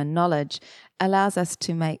wisdom and knowledge allows us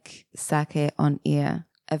to make Sake on Air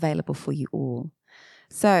available for you all.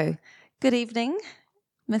 So, good evening,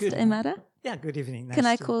 Mr. Imada. Yeah, good evening. Can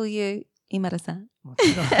I call you Imada-san?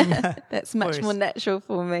 That's much more natural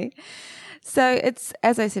for me. So it's,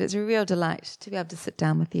 as I said, it's a real delight to be able to sit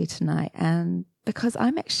down with you tonight, and because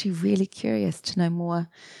I'm actually really curious to know more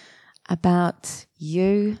about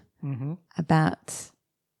you, about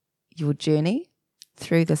your journey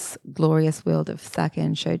through this glorious world of sake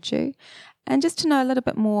and shochu, and just to know a little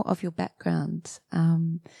bit more of your background.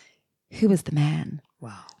 Who is the man?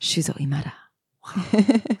 Wow. Shuzo Imada. Wow.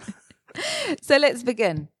 So let's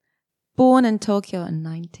begin. Born in Tokyo in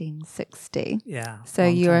 1960. Yeah. So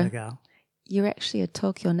ago. You're actually a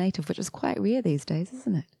Tokyo native, which is quite rare these days,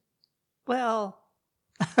 isn't it? Well,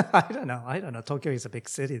 I don't know. Tokyo is a big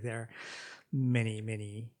city. There are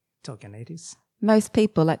many Tokyo natives. Most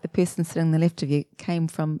people, like the person sitting on the left of you, came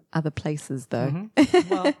from other places, though.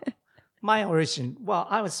 Well, my origin,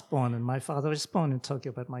 I was born, and my father was born in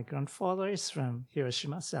Tokyo, but my grandfather is from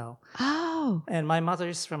Hiroshima, so. Oh. And my mother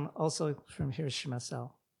is also from Hiroshima,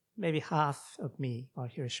 so maybe half of me are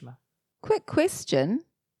Hiroshima. Quick question.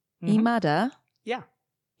 Imada. Yeah.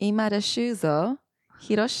 Imada Shuzo,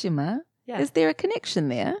 Hiroshima. Yeah. Is there a connection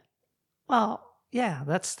there? Well, yeah,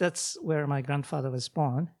 that's where my grandfather was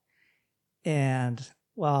born. And,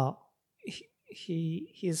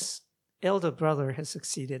 his elder brother has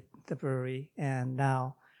succeeded the brewery, and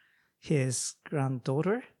now his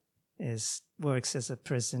granddaughter works as a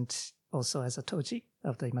president, also as a toji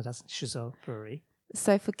of the Imada Shuzo Brewery.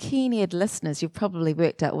 So for keen-eared listeners, you've probably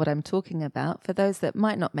worked out what I'm talking about. For those that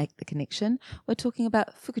might not make the connection, we're talking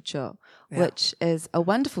about Fukucho, which is a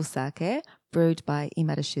wonderful sake brewed by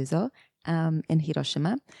Imada Shuzo in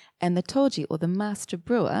Hiroshima. And the toji, or the master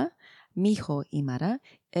brewer, Miho Imada,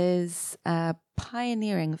 is a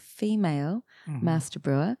pioneering female master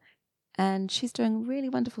brewer, and she's doing really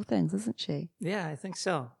wonderful things, isn't she? Yeah, I think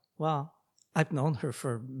so. Well, I've known her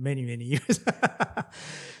for many years.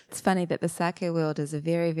 It's funny that the sake world is a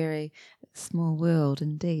very, very small world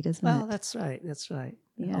indeed, isn't it? Well, that's right. Yeah.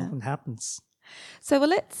 It often happens. So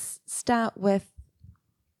let's start with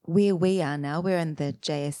where we are now. We're in the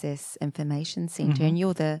JSS Information Centre, and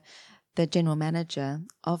you're the general manager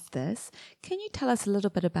of this. Can you tell us a little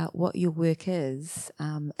bit about what your work is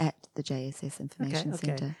at the JSS Information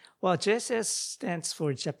Centre? Well, JSS stands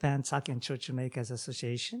for Japan Sake and Shochu Makers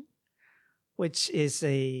Association, which is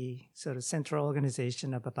a sort of central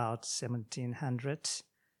organization of about 1,700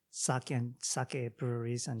 sake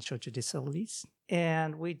breweries and shochu distilleries.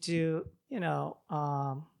 And we do,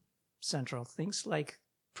 central things like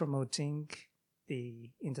promoting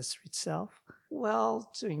the industry itself,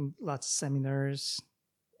 doing lots of seminars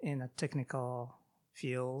in technical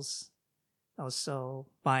fields, also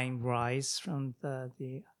buying rice from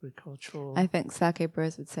the agricultural. I think sake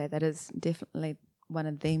brewers would say that is definitely one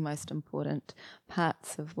of the most important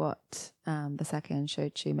parts of what the Sake and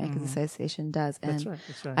Shochu Makers Association does. And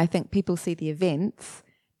That's right. I think people see the events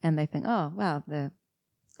and they think, oh, wow, the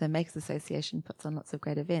Makers Association puts on lots of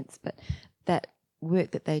great events. But that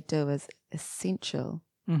work that they do is essential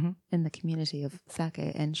in the community of sake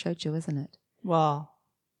and shochu, isn't it? Well,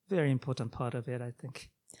 very important part of it, I think.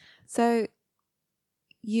 So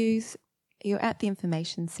you're at the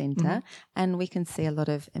information centre and we can see a lot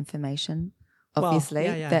of information, obviously,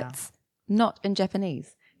 that's not in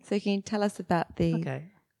Japanese. So can you tell us about the...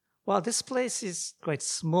 Okay. Well, this place is quite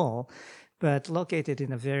small, but located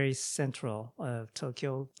in a very central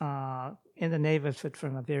Tokyo, in the neighborhood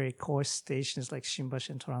from a very core stations like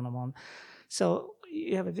Shimbashi and Toranomon. So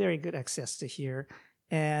you have a very good access to here.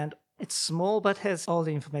 And it's small, but has all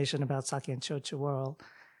the information about sake and shochu world,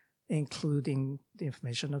 including the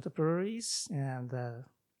information of the breweries. And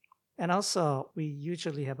also, we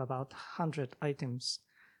usually have about 100 items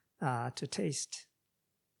to taste.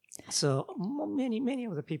 So many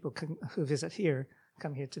of the people who visit here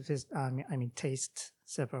come here to visit. Taste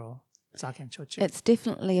several sake and shochu. It's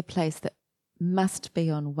definitely a place that must be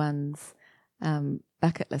on one's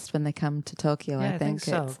bucket list when they come to Tokyo. Yeah, I think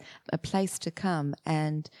so. It's a place to come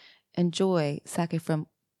and enjoy sake from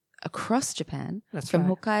across Japan, That's from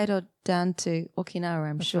right. Hokkaido down to Okinawa,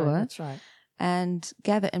 I'm That's sure, right, that's right. and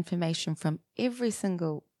gather information from every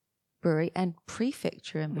single brewery and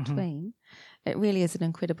prefecture in Mhm. between. It really is an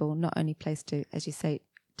incredible, not only place to, as you say,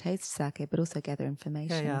 taste sake, but also gather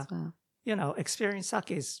information Yeah. as well. Experience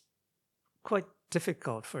sake is quite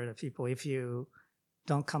difficult for the people if you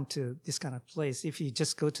don't come to this kind of place. If you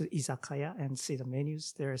just go to izakaya and see the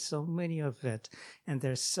menus, there are so many of it, and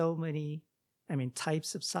there's so many,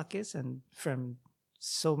 types of sakes and from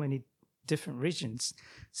so many different regions.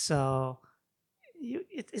 So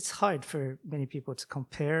it's hard for many people to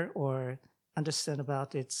compare or understand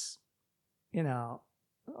about its,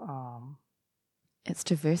 It's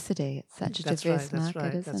diversity. It's such a That's diverse right, that's market,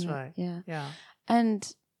 right, isn't that's it? right. Yeah. Yeah.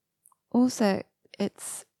 And also,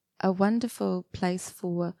 it's a wonderful place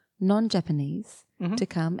for non-Japanese Mhm. to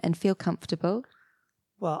come and feel comfortable.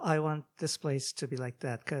 Well, I want this place to be like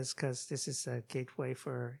that because this is a gateway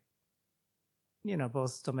for,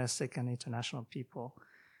 both domestic and international people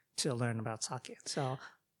to learn about sake. So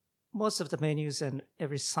most of the menus and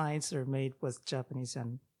every signs are made with Japanese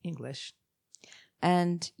and English.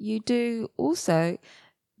 And you do also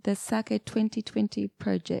the Sake 2020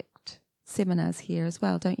 project seminars here as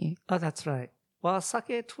well, don't you? Oh, that's right. Well,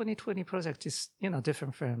 Sake 2020 project is,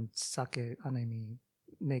 different from Sake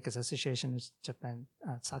Makers Association of Japan,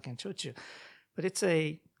 Sake and Chochu. But it's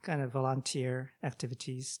a kind of volunteer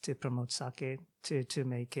activities to promote sake, to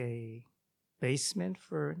make a basement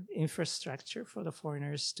for infrastructure for the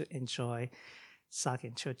foreigners to enjoy sake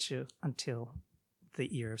and chochu until the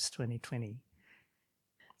year of 2020.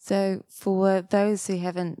 So for those who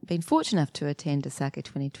haven't been fortunate enough to attend a Sake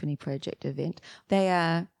 2020 project event, they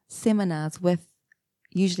are seminars with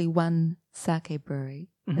usually one sake brewery.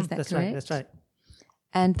 Is that That's correct? right. That's right.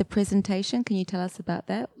 And the presentation, can you tell us about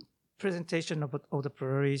that? Presentation of all the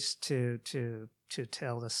breweries to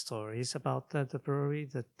tell the stories about the brewery,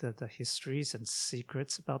 the histories and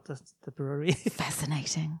secrets about the brewery.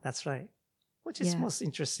 Fascinating. That's right. Which is Yeah. most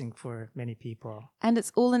interesting for many people. And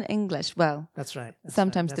it's all in English. Well, That's right. That's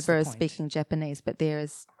sometimes right. the That's brewer is point. speaking Japanese, but there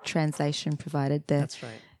is translation provided there. That's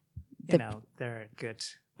right. They're a good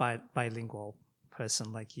bilingual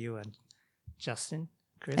person like you and Justin,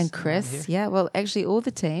 Chris. And around Chris, here. yeah. Well, actually, all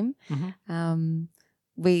the team. Mhm.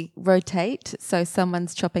 We rotate. So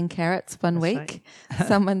someone's chopping carrots one That's week,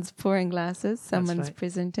 someone's pouring glasses, someone's right.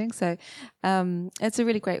 presenting. So it's a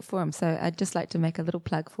really great forum. So I'd just like to make a little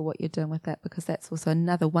plug for what you're doing with that, because that's also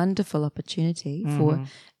another wonderful opportunity for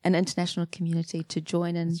an international community to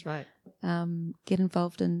join and That's right. get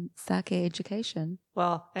involved in sake education.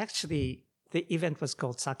 Well, actually, the event was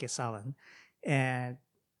called Sake Salon, and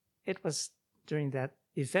it was during that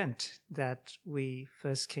event that we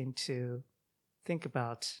first came to think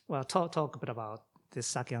about, talk a bit about this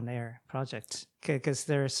Sake on Air project, because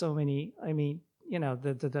there are so many.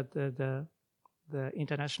 The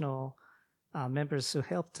international members who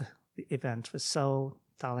helped the event were so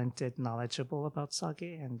talented, knowledgeable about sake,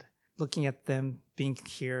 and looking at them being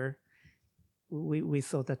here, we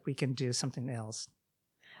thought that we can do something else.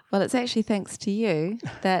 Well, it's actually thanks to you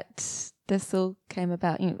that this all came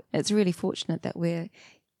about. It's really fortunate that we're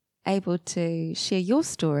able to share your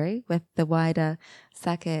story with the wider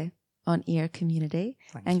Sake on Air community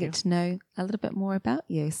and get to know a little bit more about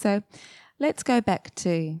you. So let's go back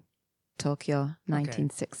to Tokyo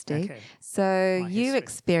 1960. Okay. So My you history.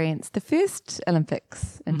 experienced the first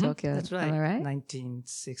Olympics in Tokyo. That's right. Am I right?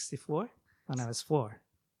 1964, when I was 4.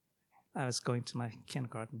 I was going to my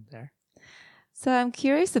kindergarten there. So I'm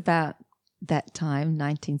curious about that time,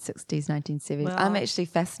 1960s, 1970s. Well, I'm actually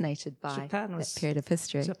fascinated by Japan was- that period of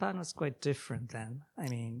history. Japan was quite different then.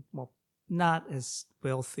 Not as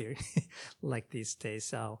wealthy like these days.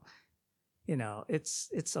 So,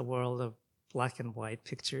 it's a world of black and white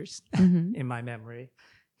pictures Mhm. in my memory,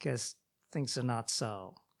 because things are not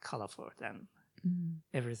so colorful then.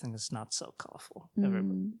 Everything is not so colorful.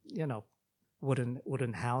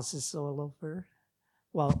 Wooden houses all over.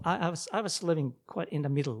 Well, I was living quite in the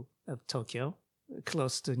middle of Tokyo,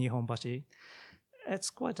 close to Nihonbashi. It's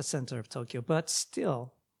quite the center of Tokyo, but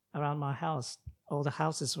still, around my house, all the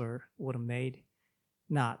houses were wooden made,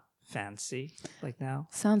 not fancy like now.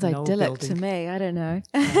 Sounds No idyllic to building. me. I don't know.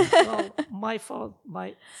 Well, my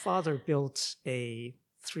father built a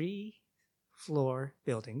 3-floor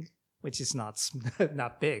building, which is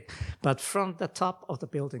not big, but from the top of the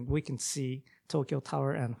building we can see Tokyo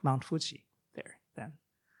Tower and Mount Fuji there. Then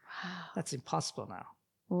that's impossible now,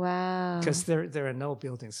 Wow. because there are no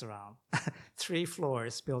buildings around. 3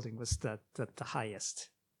 floors building was the highest.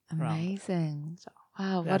 around. Amazing.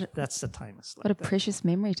 Wow. That's the time. It's like What a that. precious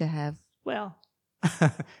memory to have. Well,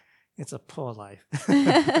 It's a poor life.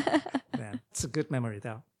 Yeah, it's a good memory,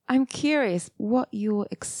 though. I'm curious what your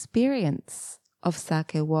experience of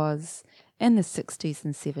sake was in the 60s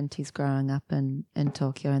and 70s growing up in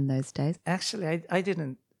Tokyo in those days. Actually, I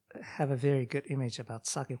didn't have a very good image about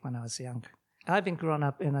sake when I was young. I've been grown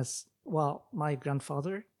up in my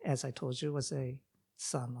grandfather, as I told you, was a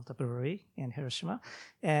son of the brewery in Hiroshima.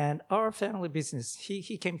 And our family business,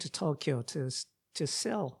 he came to Tokyo to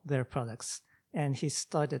sell their products. And he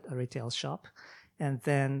started a retail shop and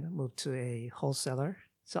then moved to a wholesaler.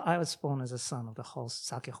 So I was born as a son of the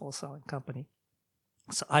sake wholesaling company.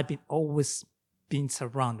 So I've always been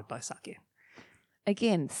surrounded by sake.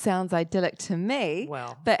 Again, sounds idyllic to me.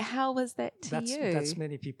 Well, but how was that to you? That's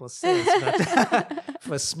many people say, but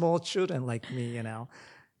for small children like me,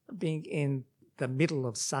 being in the middle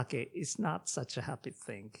of sake is not such a happy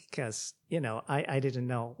thing because, I didn't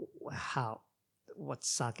know what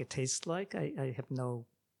sake tastes like. I have no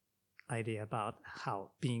idea about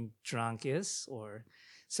how being drunk is,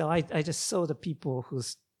 so I just saw the people who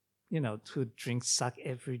drink sake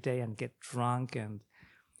every day and get drunk and,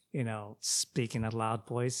 speak in a loud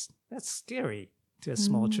voice. That's scary to a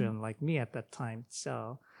small children like me at that time.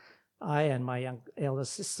 So I and my elder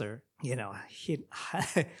sister,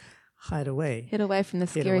 hide away. Hid away from the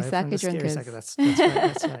scary sake drinkers. That's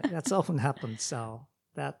right. That's often happened. So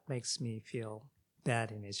that makes me feel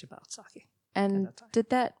bad image about sake. And did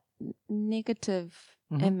that negative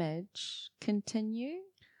image continue?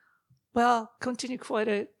 Well, continue quite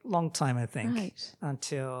a long time, I think, Right.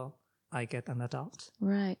 until I get an adult.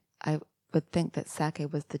 Right. I would think that sake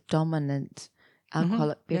was the dominant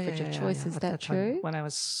alcoholic beverage of choice. Is At that time, true? when I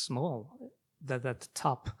was small, the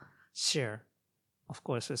top share, of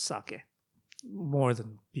course, was sake, more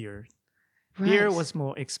than beer. Beer Right. was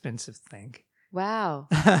more expensive thing. Wow.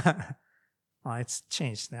 Well, it's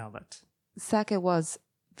changed now, but Sake was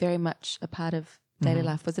very much a part of daily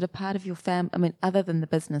life. Was it a part of your family? I mean, other than the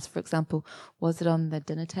business, for example, was it on the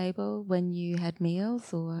dinner table when you had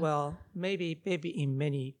meals, or? well, maybe in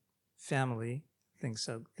many family things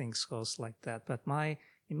goes like that. But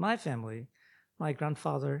in my family,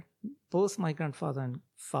 both my grandfather and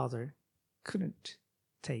father couldn't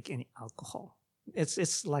take any alcohol.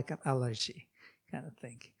 It's like an allergy kind of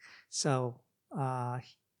thing. So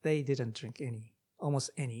they didn't drink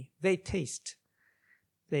almost any. They taste.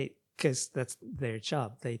 Because that's their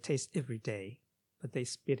job. They taste every day, but they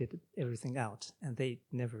spit everything out. And I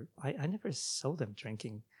never saw them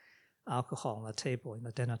drinking alcohol on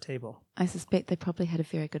the dinner table. I suspect they probably had a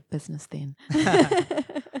very good business then.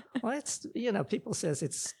 Well, it's, people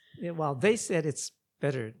says they said it's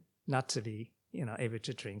better not to be, able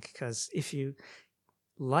to drink, because if you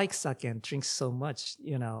like sake and drink so much,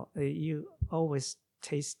 you always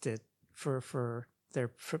taste it for their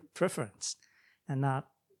preference and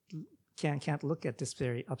can't look at this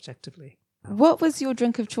very objectively. What was your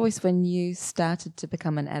drink of choice when you started to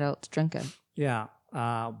become an adult drinker? Yeah,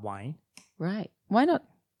 wine. Right. Why not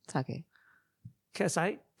sake? Because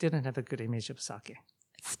I didn't have a good image of sake.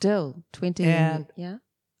 Still, 20 And- yeah?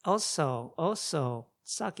 Also,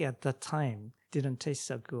 sake at that time didn't taste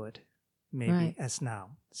so good, maybe Right. as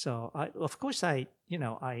now. So I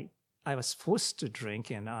was forced to drink,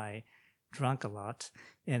 and I drank a lot.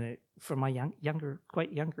 And for my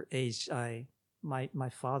quite younger age, my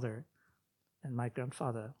father and my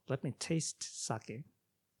grandfather let me taste sake.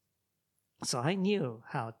 So I knew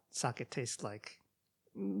how sake tastes like,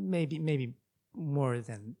 maybe more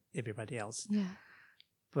than everybody else. Yeah.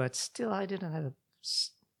 But still, I didn't have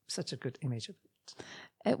such a good image of it.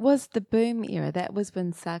 It was the boom era. That was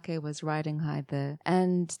when sake was riding high there.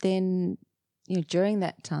 And then, during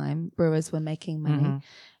that time, brewers were making money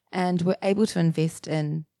and were able to invest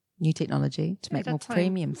in new technology to make At more that time,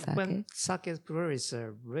 premium sake. When sake breweries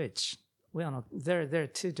are rich, there are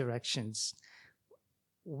two directions.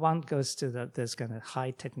 One goes to there's kind of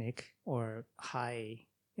high technique or high,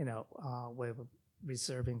 way of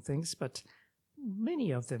reserving things, but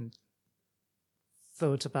many of them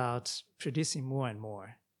thought about producing more and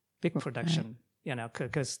more, big production,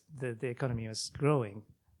 because the economy was growing.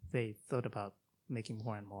 They thought about making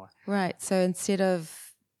more and more. Right. So instead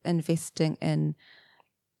of investing in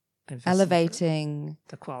elevating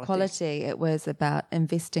the quality. quality, it was about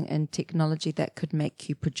investing in technology that could make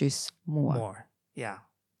you produce more. More. Yeah.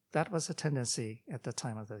 That was a tendency at the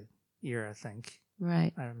time of the year, I think.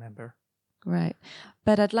 Right. I remember. Right.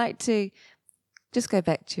 But I'd like to just go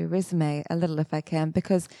back to your resume a little if I can,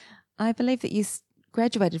 because I believe that you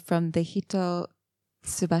graduated from the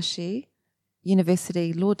Hitotsubashi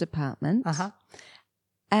University Law Department. Uh-huh.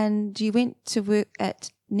 And you went to work at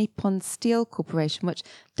Nippon Steel Corporation, which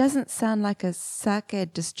doesn't sound like a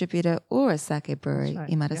sake distributor or a sake brewery, Right.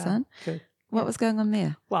 Imada-san. Yeah, good. What was going on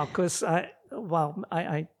there? Well, because I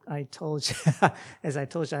told you, as I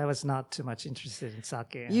told you, I was not too much interested in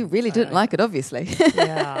sake. You and really didn't like it, obviously.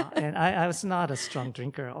 Yeah, and I was not a strong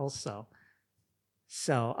drinker also.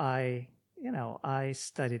 So I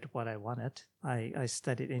studied what I wanted. I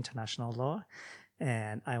studied international law,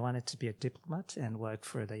 and I wanted to be a diplomat and work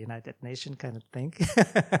for the United Nations kind of thing.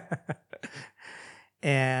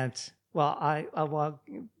 And well,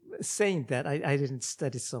 saying that, I didn't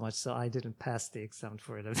study so much, so I didn't pass the exam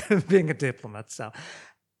for being a diplomat. So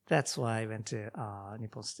that's why I went to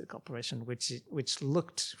Nippon Steel Corporation, which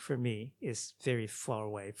looked for me is very far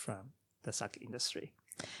away from the sake industry.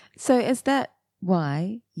 So is that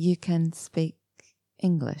why you can speak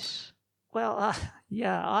English? Well,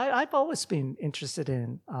 yeah, I've always been interested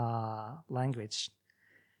in language.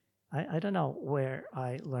 I don't know where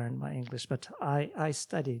I learned my English, but I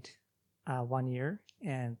studied 1 year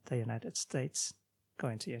in the United States,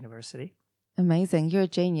 going to university. Amazing. You're a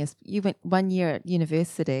genius. You went 1 year at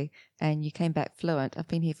university and you came back fluent. I've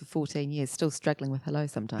been here for 14 years, still struggling with hello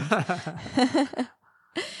sometimes.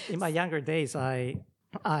 In my younger days, I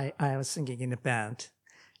was singing in a band,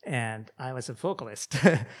 and I was a vocalist,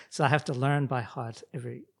 so I have to learn by heart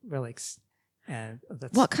every lyrics. And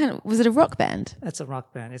Was it a rock band? That's a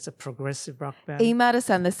rock band. It's a progressive rock band.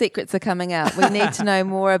 Imada-san, the secrets are coming out. We need to know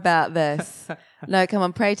more about this. No, come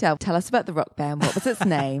on, pray tell us about the rock band. What was its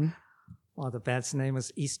name? Well, the band's name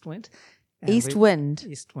was East Wind. East Wind.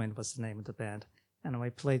 East Wind was the name of the band, and we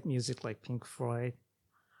played music like Pink Floyd.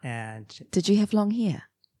 And Did you have long hair?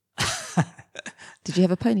 Did you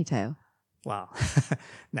have a ponytail? wow,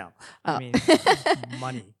 no, Oh. I mean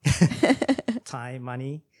money, time,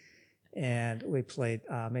 money. And we played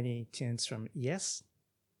many tunes from ES,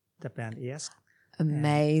 the band ES.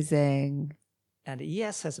 Amazing. And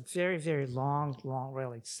ES has a very, very long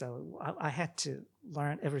lyrics. So I had to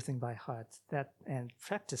learn everything by heart and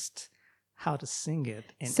practiced how to sing it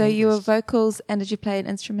in So English. you were vocals, and did you play an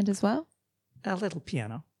instrument as well? A little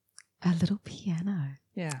piano. A little piano.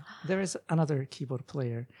 Yeah, there is another keyboard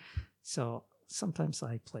player. So sometimes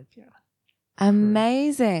I play piano.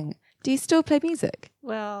 Amazing. Do you still play music?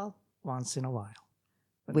 Well, once in a while.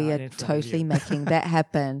 But We not are in front of totally you. making that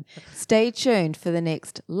happen. Stay tuned for the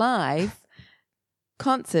next live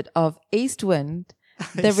concert of East Wind,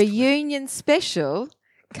 the East Wind. reunion special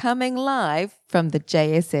coming live from the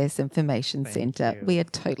JSS Information Thank Centre. you. We are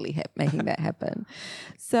totally making that happen.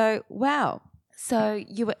 So, wow. So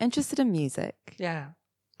you were interested in music. Yeah,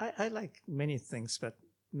 I like many things, but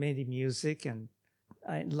mainly music, and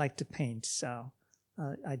I like to paint. So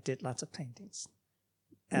I did lots of paintings.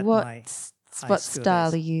 At What my high what school style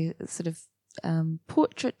days. are you? Sort of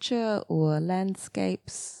portraiture or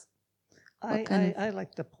landscapes? I, kind I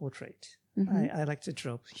like the portrait. Mhm. I like to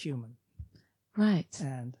draw human, Right.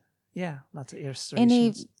 and yeah, lots of Any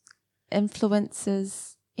illustrations.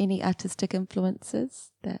 influences? Any artistic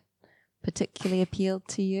influences that particularly appealed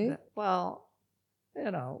to you? Well,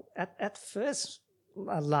 at first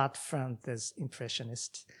a lot from this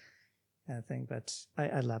impressionist thing, but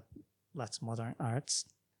I love lots of modern arts.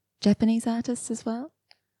 Japanese artists as well?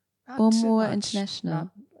 Not Or too more much.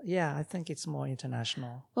 international? Yeah, I think it's more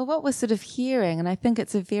international. Well, what we're sort of hearing, and I think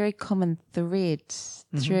it's a very common thread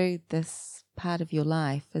through this part of your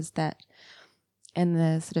life, is that in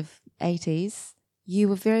the sort of 80s, you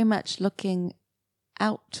were very much looking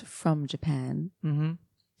out from Japan Mm-hmm.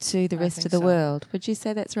 to the I rest think of the so. world. Would you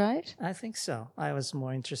say that's right? I think so. I was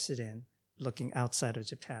more interested in looking outside of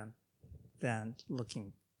Japan than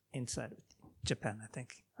looking inside of Japan,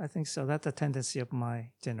 I think so. That's the tendency of my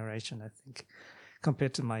generation, I think,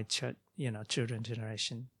 compared to my children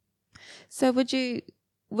generation. So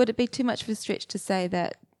would it be too much of a stretch to say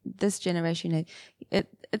that this generation,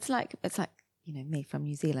 it's like me from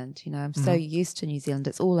New Zealand, I'm so used to New Zealand,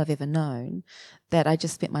 it's all I've ever known, that I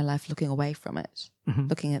just spent my life looking away from it,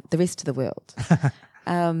 looking at the rest of the world.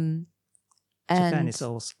 Japan And is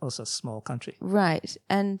also a small country. right.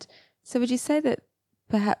 And so would you say that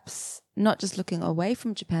perhaps not just looking away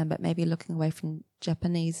from Japan, but maybe looking away from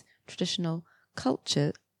Japanese traditional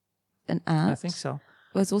culture and art I think so.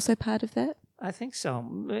 was also part of that? I think so.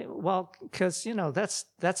 Well, because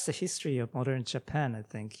that's the history of modern Japan. I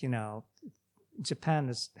think Japan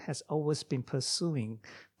has always been pursuing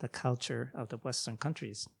the culture of the Western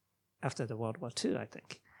countries after the World War II. I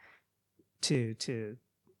think to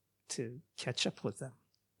catch up with them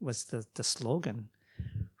was the slogan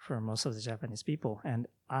for most of the Japanese people, and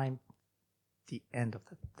I'm the end of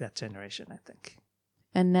that generation. I think.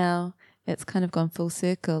 And now it's kind of gone full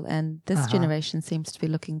circle, and this Uh-huh. generation seems to be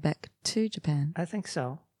looking back to Japan. I think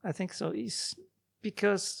so. It's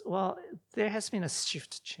because, well, there has been a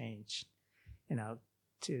shift change,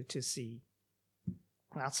 to see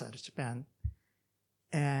outside of Japan.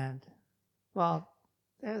 And, well,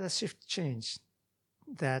 there's a shift change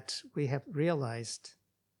that we have realized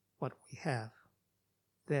what we have.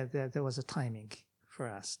 There was a timing for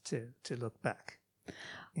us to look back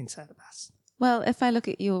inside of us. Well, if I look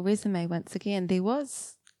at your resume once again, there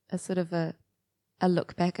was a sort of a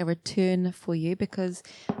look back, a return for you, because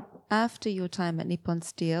after your time at Nippon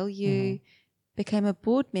Steel, you became a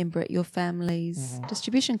board member at your family's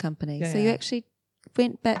distribution company. Yeah, so you yeah. actually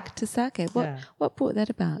went back to sake. What brought that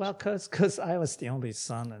about? Well, because I was the only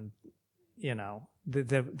son, and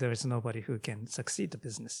there is nobody who can succeed the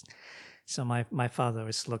business. So my father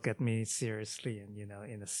always look at me seriously, and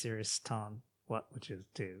in a serious tone, what would you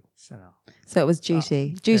do? So it was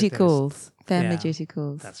duty, there's- calls, family yeah, duty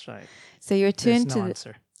calls. That's right. So you There's returned no to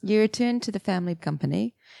answer. you returned to the family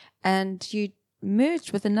company, and you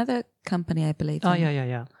merged with another company, I believe. Oh in-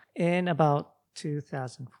 yeah. In about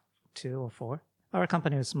 2002 or 4, our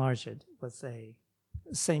company was merged with a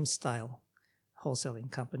same style wholesaling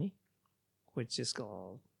company, which is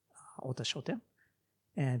called Ota Shoten,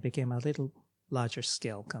 and became a little larger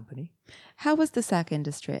scale company. How was the sake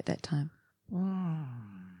industry at that time?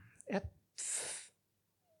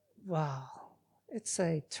 Wow, it's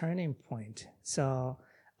a turning point. So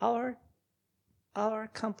our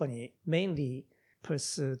company mainly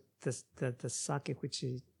pursued the sake, which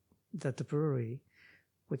is the brewery,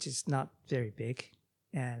 which is not very big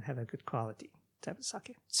and have a good quality type of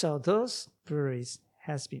sake. So those breweries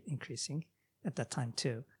has been increasing at that time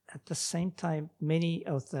too. At the same time, many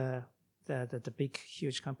of the big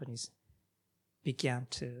huge companies began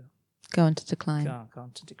to Go into decline. go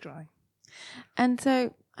into decline. And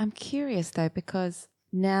so I'm curious though, because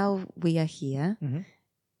now we are here, Mhm.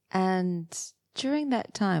 and during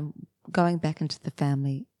that time, going back into the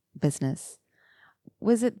family business,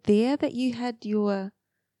 was it there that you had your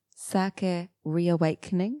sake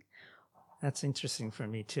reawakening? That's interesting for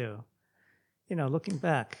me too. Looking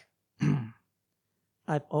back,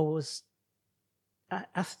 I've always,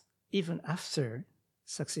 even after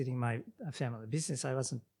succeeding my family business, I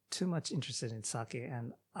wasn't too much interested in sake,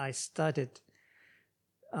 and I started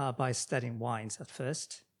by studying wines at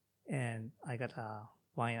first, and I got a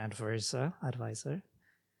wine advisor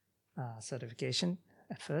certification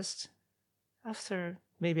at first. After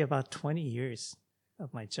maybe about 20 years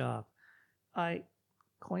of my job, I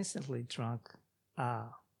coincidentally drank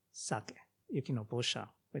sake, Yukinobosha,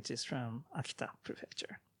 which is from Akita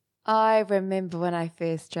Prefecture. I remember when I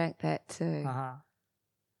first drank that too. Uh-huh.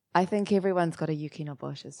 I think everyone's got a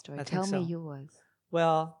Yukinobosha story. I think Tell me so. yours.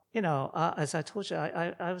 Well, as I told you,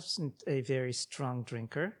 I wasn't a very strong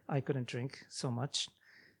drinker. I couldn't drink so much.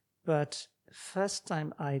 But first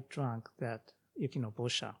time I drank that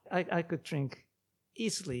Yukinobosha, I could drink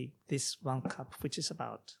easily this 1 cup, which is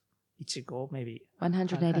about ichigo, maybe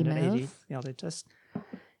 180 mils. milliliters.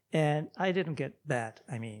 And I didn't get bad.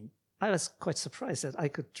 I mean, I was quite surprised that I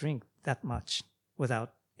could drink that much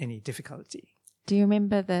without any difficulty. Do you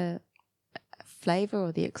remember the flavor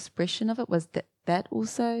or the expression of it? Was that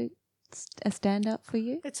also a standout for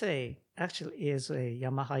you? It's actually is a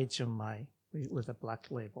Yamahai Junmai with a black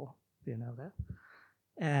label. Do you know that?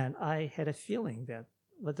 And I had a feeling that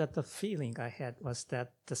the feeling I had was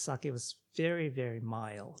that the sake was very, very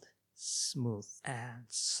mild, smooth, and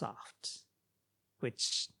soft,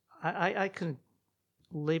 which I couldn't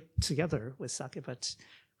live together with sake, but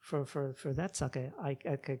for that sake,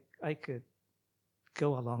 I could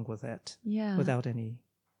go along with it Yeah. without any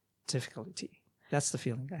difficulty. That's the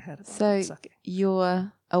feeling I had about So sake.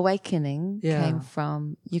 your awakening Yeah. came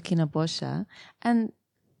from Yukinobosha. And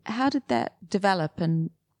how did that develop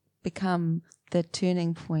and become the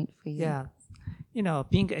turning point for you? Yeah.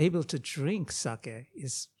 Being able to drink sake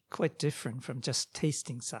is quite different from just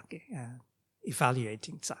tasting sake and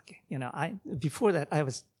evaluating sake. Before that, I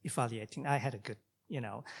was evaluating. I had a good,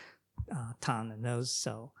 tongue and nose,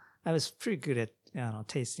 so I was pretty good at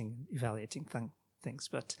tasting and evaluating things.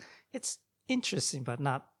 But it's interesting, but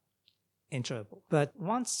not enjoyable. But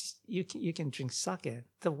once you can drink sake,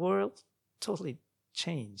 the world totally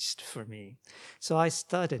changed for me. So I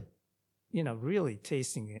started, really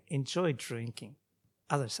tasting it, enjoy drinking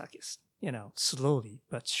other sakes, slowly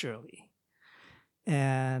but surely.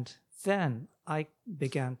 And then I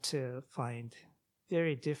began to find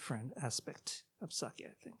very different aspect of sake,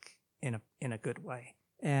 I think, in a good way.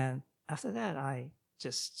 And after that, I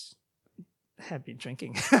just have been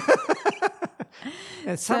drinking.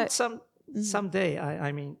 And some someday,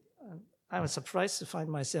 I mean, I was surprised to find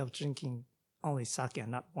myself drinking only sake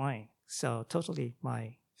and not wine. So totally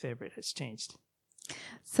my favorite has changed.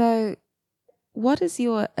 So what is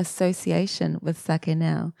your association with sake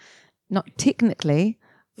now? Not technically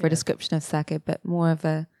for a description of sake, but more of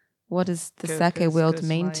a, what does the sake world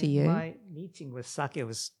mean to you? My meeting with sake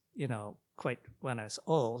was, quite when I was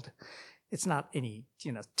old. It's not any,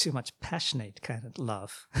 too much passionate kind of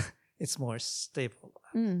love. It's more stable.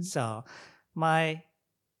 So my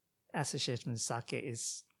association with sake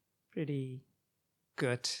is pretty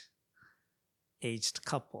good aged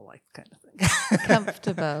couple like kind of thing.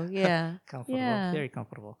 Comfortable, yeah. Comfortable, Yeah. very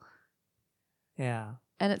comfortable. Yeah.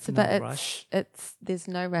 And it's No about rush. it's there's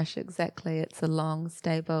no rush exactly. It's a long,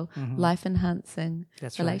 stable, Mhm. life enhancing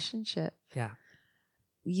That's right. relationship. Yeah.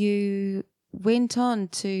 You went on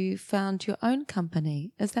to found your own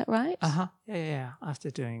company. Is that right? Yeah.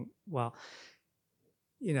 After doing well,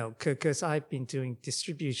 because I've been doing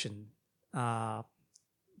distribution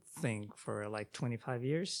thing for like 25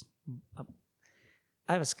 years.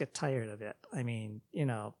 I was get tired of it. I mean,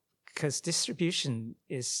 because distribution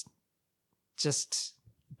is just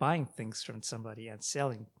buying things from somebody and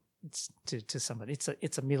selling it to somebody.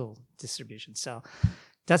 It's a middle distribution, so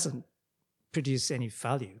doesn't produce any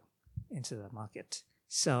value into the market.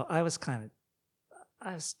 So I was tired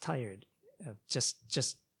of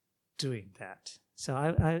just doing that. So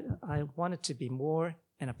I wanted to be more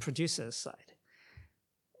in a producer side.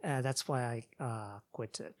 That's why I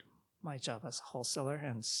quit my job as a wholesaler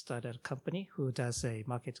and started a company who does a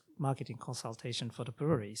marketing consultation for the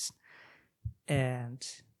breweries. And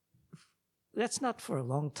that's not for a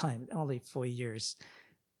long time, only 4 years.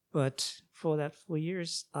 But for that 4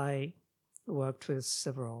 years, I worked with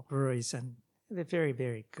several breweries and had a very,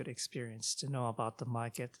 very good experience to know about the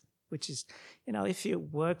market, which is, if you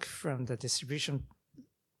work from the distribution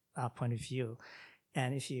point of view,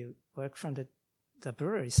 and if you work from the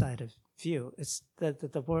brewery side of view, it's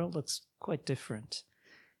the world looks quite different.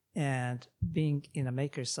 And being in the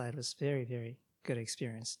maker side was very, very good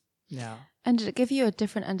experience. Yeah. And did it give you a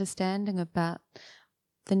different understanding about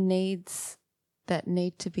the needs that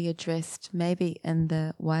need to be addressed maybe in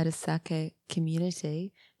the wider sake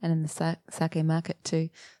community and in the sake market to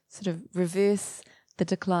sort of reverse the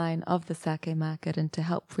decline of the sake market and to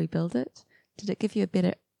help rebuild it? Did it give you a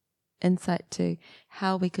better insight to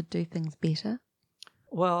how we could do things better?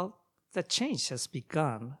 Well, the change has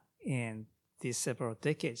begun in these several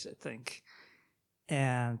decades, I think.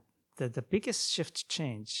 And the biggest shift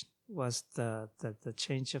change was the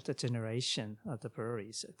change of the generation of the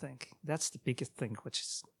breweries, I think. That's the biggest thing which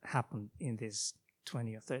has happened in these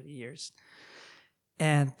 20 or 30 years.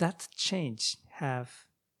 And that change have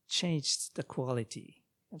changed the quality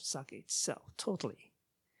of sake itself totally.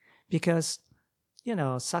 Because,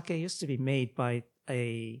 sake used to be made by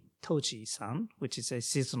a toji-san, which is a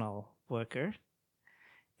seasonal worker.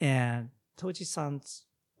 And toji-sans,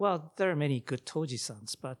 well, there are many good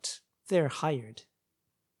toji-sans, but they're hired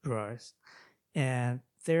brewers, and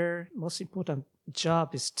their most important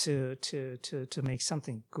job is to make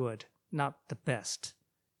something good, not the best.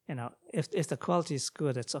 If the quality is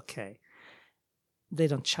good, it's okay. They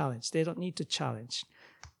don't challenge. They don't need to challenge.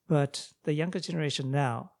 But the younger generation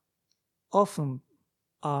now often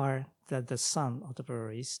are the son of the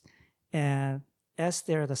breweries, and as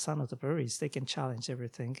they're the son of the breweries, they can challenge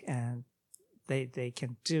everything, and they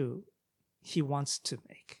can do he wants to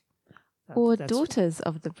make. Or daughters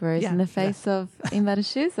of the breweries in the face of Imada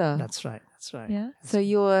Shuzo. That's right. Yeah. So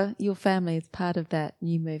your family is part of that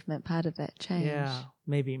new movement, part of that change. Yeah.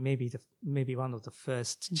 Maybe one of the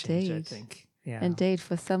first change, I think. Yeah. Indeed,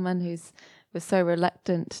 for someone was so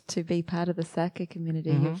reluctant to be part of the sake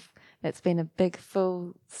community, it's been a big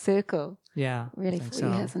full circle. Yeah. Really for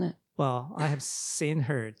you, hasn't it? Well, I have seen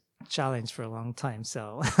her challenge for a long time,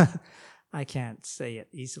 so I can't say it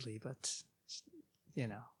easily, but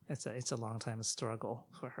it's a long time struggle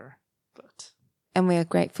for her. And we are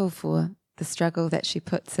grateful for the struggle that she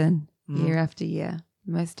puts in year after year,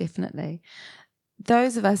 most definitely.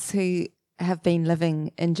 Those of us who have been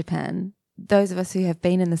living in Japan, those of us who have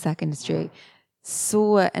been in the sake industry,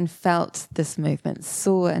 saw and felt this movement,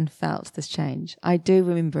 saw and felt this change. I do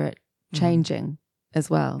remember it changing as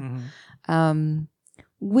well.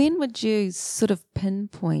 When would you sort of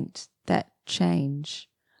pinpoint that change?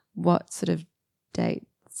 What sort of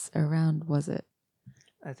dates around was it?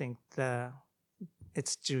 I think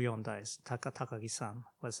it's Juyon Dai's Takagi-san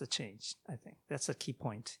was the change, I think. That's a key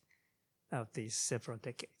point of these several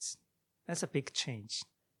decades. That's a big change.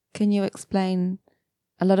 Can you explain?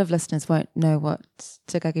 A lot of listeners won't know what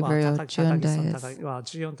Takagi Brew or Juyon Dai is.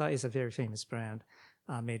 Juyon Dai is a very famous brand.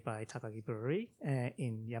 made by Takagi Brewery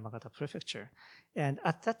in Yamagata Prefecture. And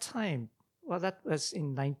at that time, well, that was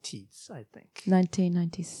in 90s, I think.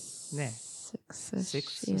 1996.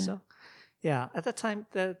 Six Yeah. or so. Yeah, at that time,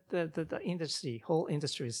 the whole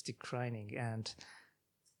industry is declining, and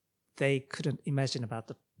they couldn't imagine about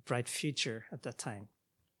the bright future at that time.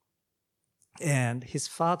 And his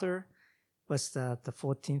father was the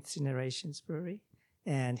 14th generation's brewery,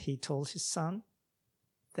 and he told his son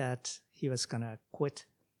that he was going to quit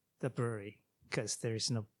the brewery because there is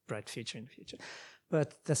no bright future in the future.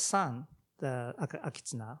 But the son, the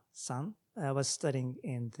Akitsuna son, was studying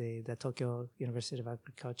in the Tokyo University of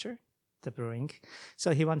Agriculture, the brewing.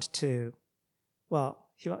 So he wanted to,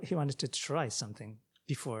 he wanted to try something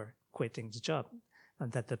before quitting the job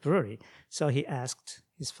at the brewery. So he asked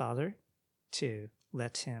his father to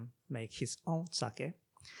let him make his own sake.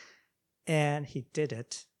 And he did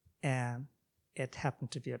it, and it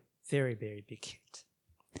happened to be a very, very big hit.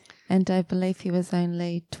 And I believe he was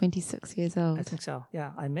only 26 years old. I think so.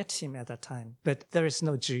 Yeah, I met him at that time, but there is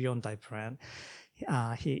no Juyondai brand.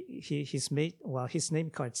 His name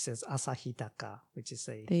card says Asahitaka, which is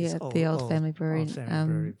the old family brewery.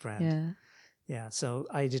 Brewery brand. Yeah. Yeah, so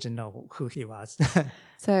I didn't know who he was.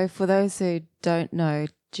 So for those who don't know,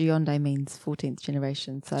 Juyondai means 14th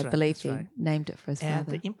generation. So That's I right, believe that's he right. named it for his And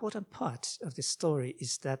father. the important part of the story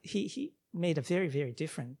is that he made a very, very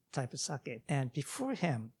different type of sake. And before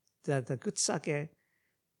him, the good sake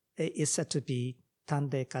is said to be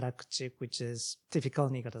Tande Karakuchi, which is typical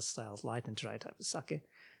Niigata style, light and dry type of sake,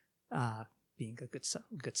 being a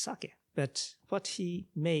good sake. But what he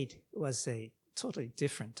made was a totally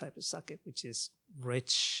different type of sake, which is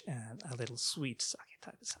rich and a little sweet sake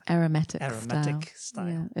type of sake. Aromatic style.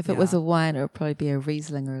 Yeah. If it was a wine, it would probably be a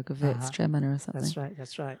Riesling or a Gewürztraminer or something.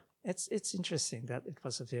 That's right. It's interesting that it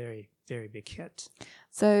was a very, very big hit.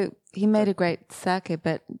 So he made a great sake,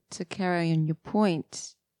 but to carry on your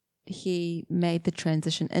point, he made the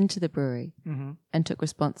transition into the brewery and took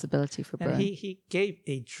responsibility for brewing. And he gave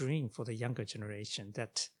a dream for the younger generation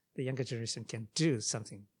that the younger generation can do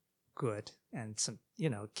something good and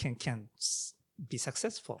can be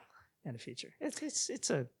successful in the future. It's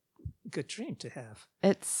a good dream to have.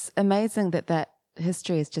 It's amazing that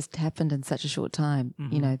history has just happened in such a short time.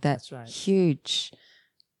 That That's right. huge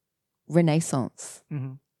renaissance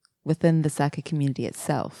within the sake community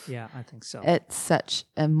itself. Yeah, I think so. It's such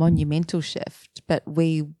a monumental shift, but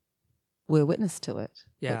we were witness to it,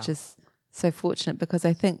 Yeah. which is so fortunate, because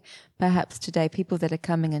I think perhaps today people that are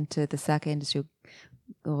coming into the sake industry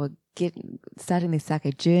or starting their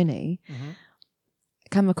sake journey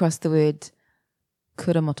come across the word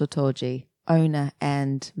Kuramoto Toji, owner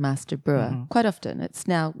and master brewer. Quite often. It's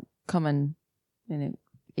now common,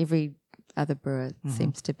 every other brewer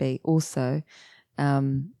seems to be also,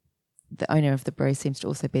 the owner of the brewery seems to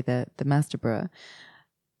also be the master brewer.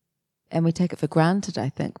 And we take it for granted, I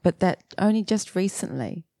think. But that only just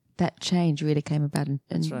recently, that change really came about in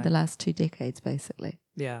right. the last 2 decades, basically.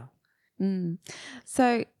 Yeah.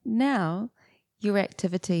 So now your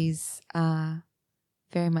activities are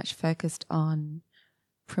very much focused on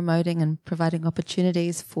promoting and providing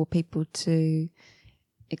opportunities for people to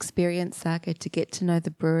experience sake, to get to know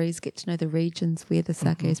the breweries, get to know the regions where the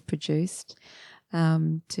sake is produced,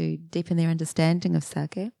 to deepen their understanding of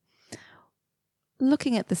sake.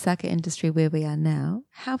 Looking at the sake industry where we are now,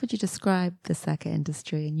 how would you describe the sake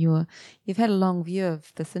industry? And you've had a long view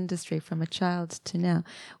of this industry from a child to now.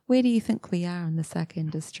 Where do you think we are in the sake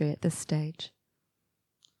industry at this stage?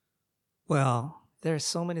 Well, there are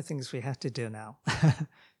so many things we have to do now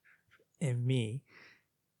in me.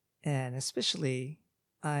 And especially,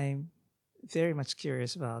 I'm very much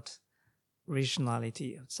curious about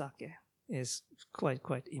regionality of sake. Is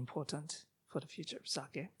quite important for the future of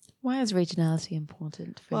sake. Why is regionality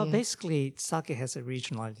important for Well, you? basically, sake has a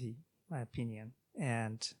regionality, in my opinion.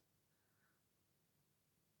 And,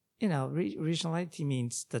 regionality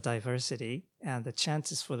means the diversity and the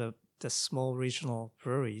chances for the small regional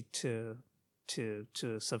brewery to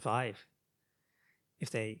survive if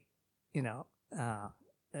they,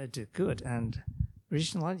 do good. And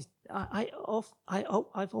regionality,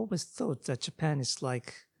 I've always thought that Japan is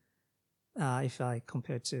like, if I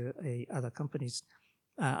compare to other companies,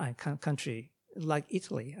 country like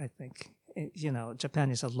Italy, I think,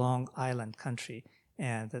 Japan is a long island country,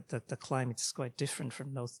 and the climate is quite different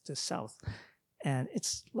from north to south, and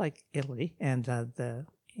it's like Italy. And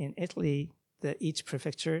in Italy, each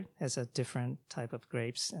prefecture has a different type of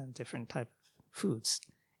grapes and different type of foods,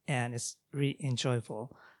 and it's really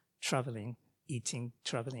enjoyable traveling, eating,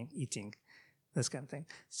 this kind of thing.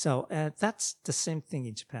 So that's the same thing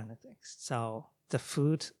in Japan, I think. So the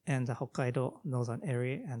food in the Hokkaido northern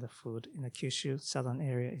area and the food in the Kyushu southern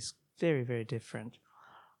area is very, very different.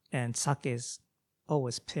 And sake is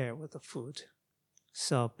always paired with the food.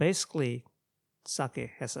 So basically,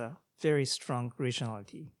 sake has a very strong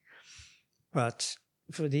regionality. But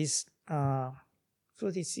for these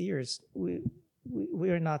years, we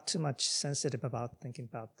are not too much sensitive about thinking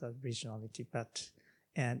about the regionality,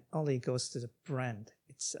 and only goes to the brand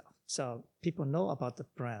itself. So people know about the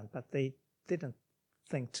brand, but they didn't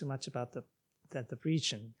think too much about that the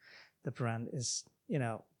region, the brand is,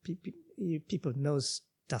 people knows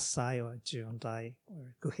Dasai or Juondai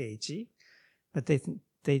or Guheiji, but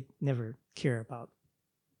they never care about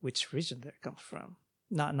which region they come from.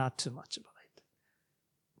 Not too much about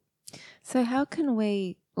it. So how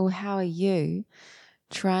are you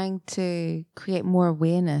trying to create more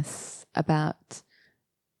awareness about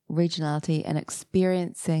regionality and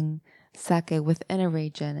experiencing sake within a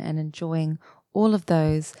region and enjoying all of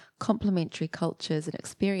those complementary cultures and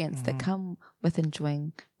experience that come with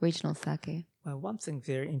enjoying regional sake? Well, one thing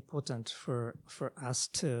very important for us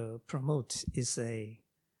to promote is a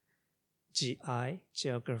GI,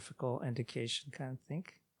 geographical indication kind of thing,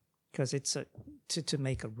 because it's to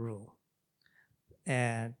make a rule.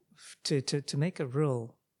 And to make a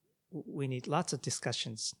rule, we need lots of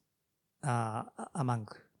discussions among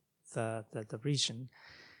the region,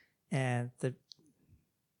 and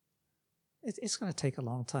it's going to take a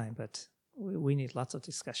long time, but we need lots of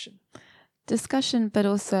discussion, but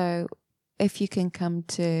also if you can come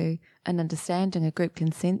to an understanding, a group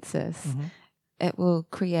consensus, it will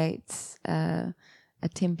create a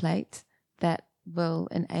template that will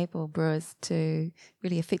enable brewers to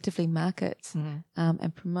really effectively market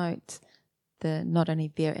and promote not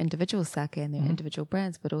only their individual sake and their individual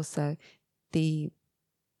brands, but also the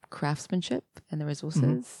craftsmanship and the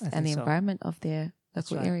resources and the environment of their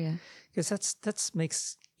local area. Because that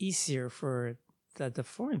makes easier for the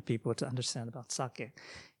foreign people to understand about sake.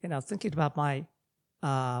 Thinking about my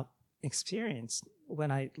experience,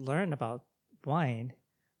 when I learned about wine,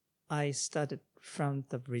 I studied from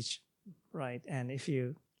the region, right? And if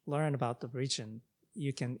you learn about the region,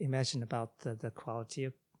 you can imagine about the quality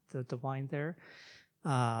of the wine there.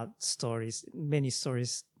 Many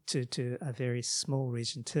stories to a very small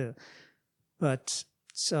region too. But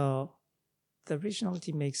so the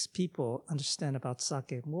regionality makes people understand about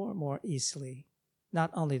sake more and more easily,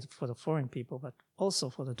 not only for the foreign people, but also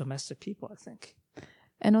for the domestic people, I think.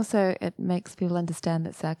 And also it makes people understand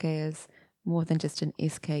that sake is more than just an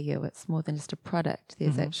SKU. It's more than just a product.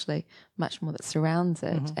 There's actually much more that surrounds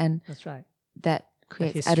it. And that's right. That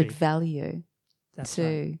creates added value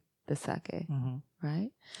to the sake,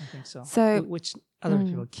 right? I think so. So which other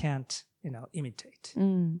people can't, imitate.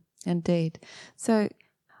 Indeed. So,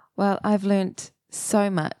 well, I've learnt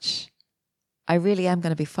so much. I really am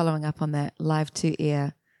going to be following up on that live to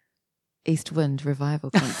air East Wind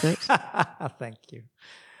revival concert. Thank you.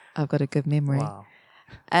 I've got a good memory. Wow.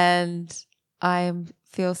 And I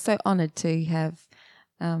feel so honoured to have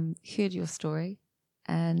heard your story.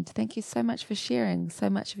 And thank you so much for sharing so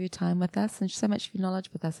much of your time with us and so much of your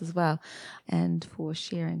knowledge with us as well. And for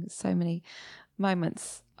sharing so many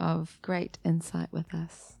moments of great insight with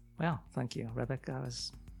us. Well, thank you, Rebecca.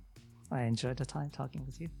 I enjoyed the time talking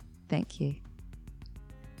with you. Thank you.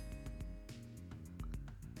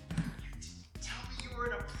 Tell me you were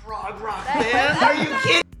in a prog rock band. Are you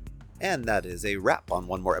kidding? And that is a wrap on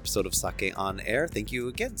one more episode of Sake on Air. Thank you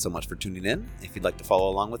again so much for tuning in. If you'd like to follow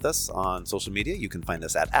along with us on social media, you can find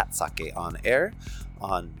us at Sake on Air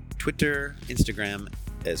on Twitter, Instagram,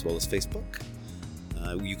 as well as Facebook.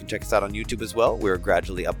 You can check us out on YouTube as well. We're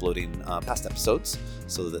gradually uploading past episodes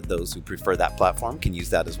so that those who prefer that platform can use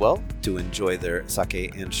that as well to enjoy their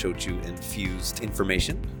sake and shochu infused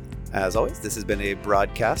information. As always, this has been a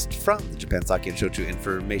broadcast from the Japan Sake and Shochu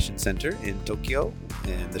Information Center in Tokyo,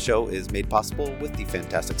 and the show is made possible with the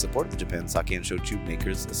fantastic support of the Japan Sake and Shochu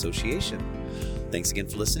Makers Association. Thanks again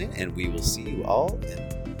for listening, and we will see you all in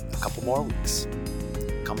a couple more weeks.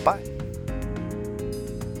 Kanpai!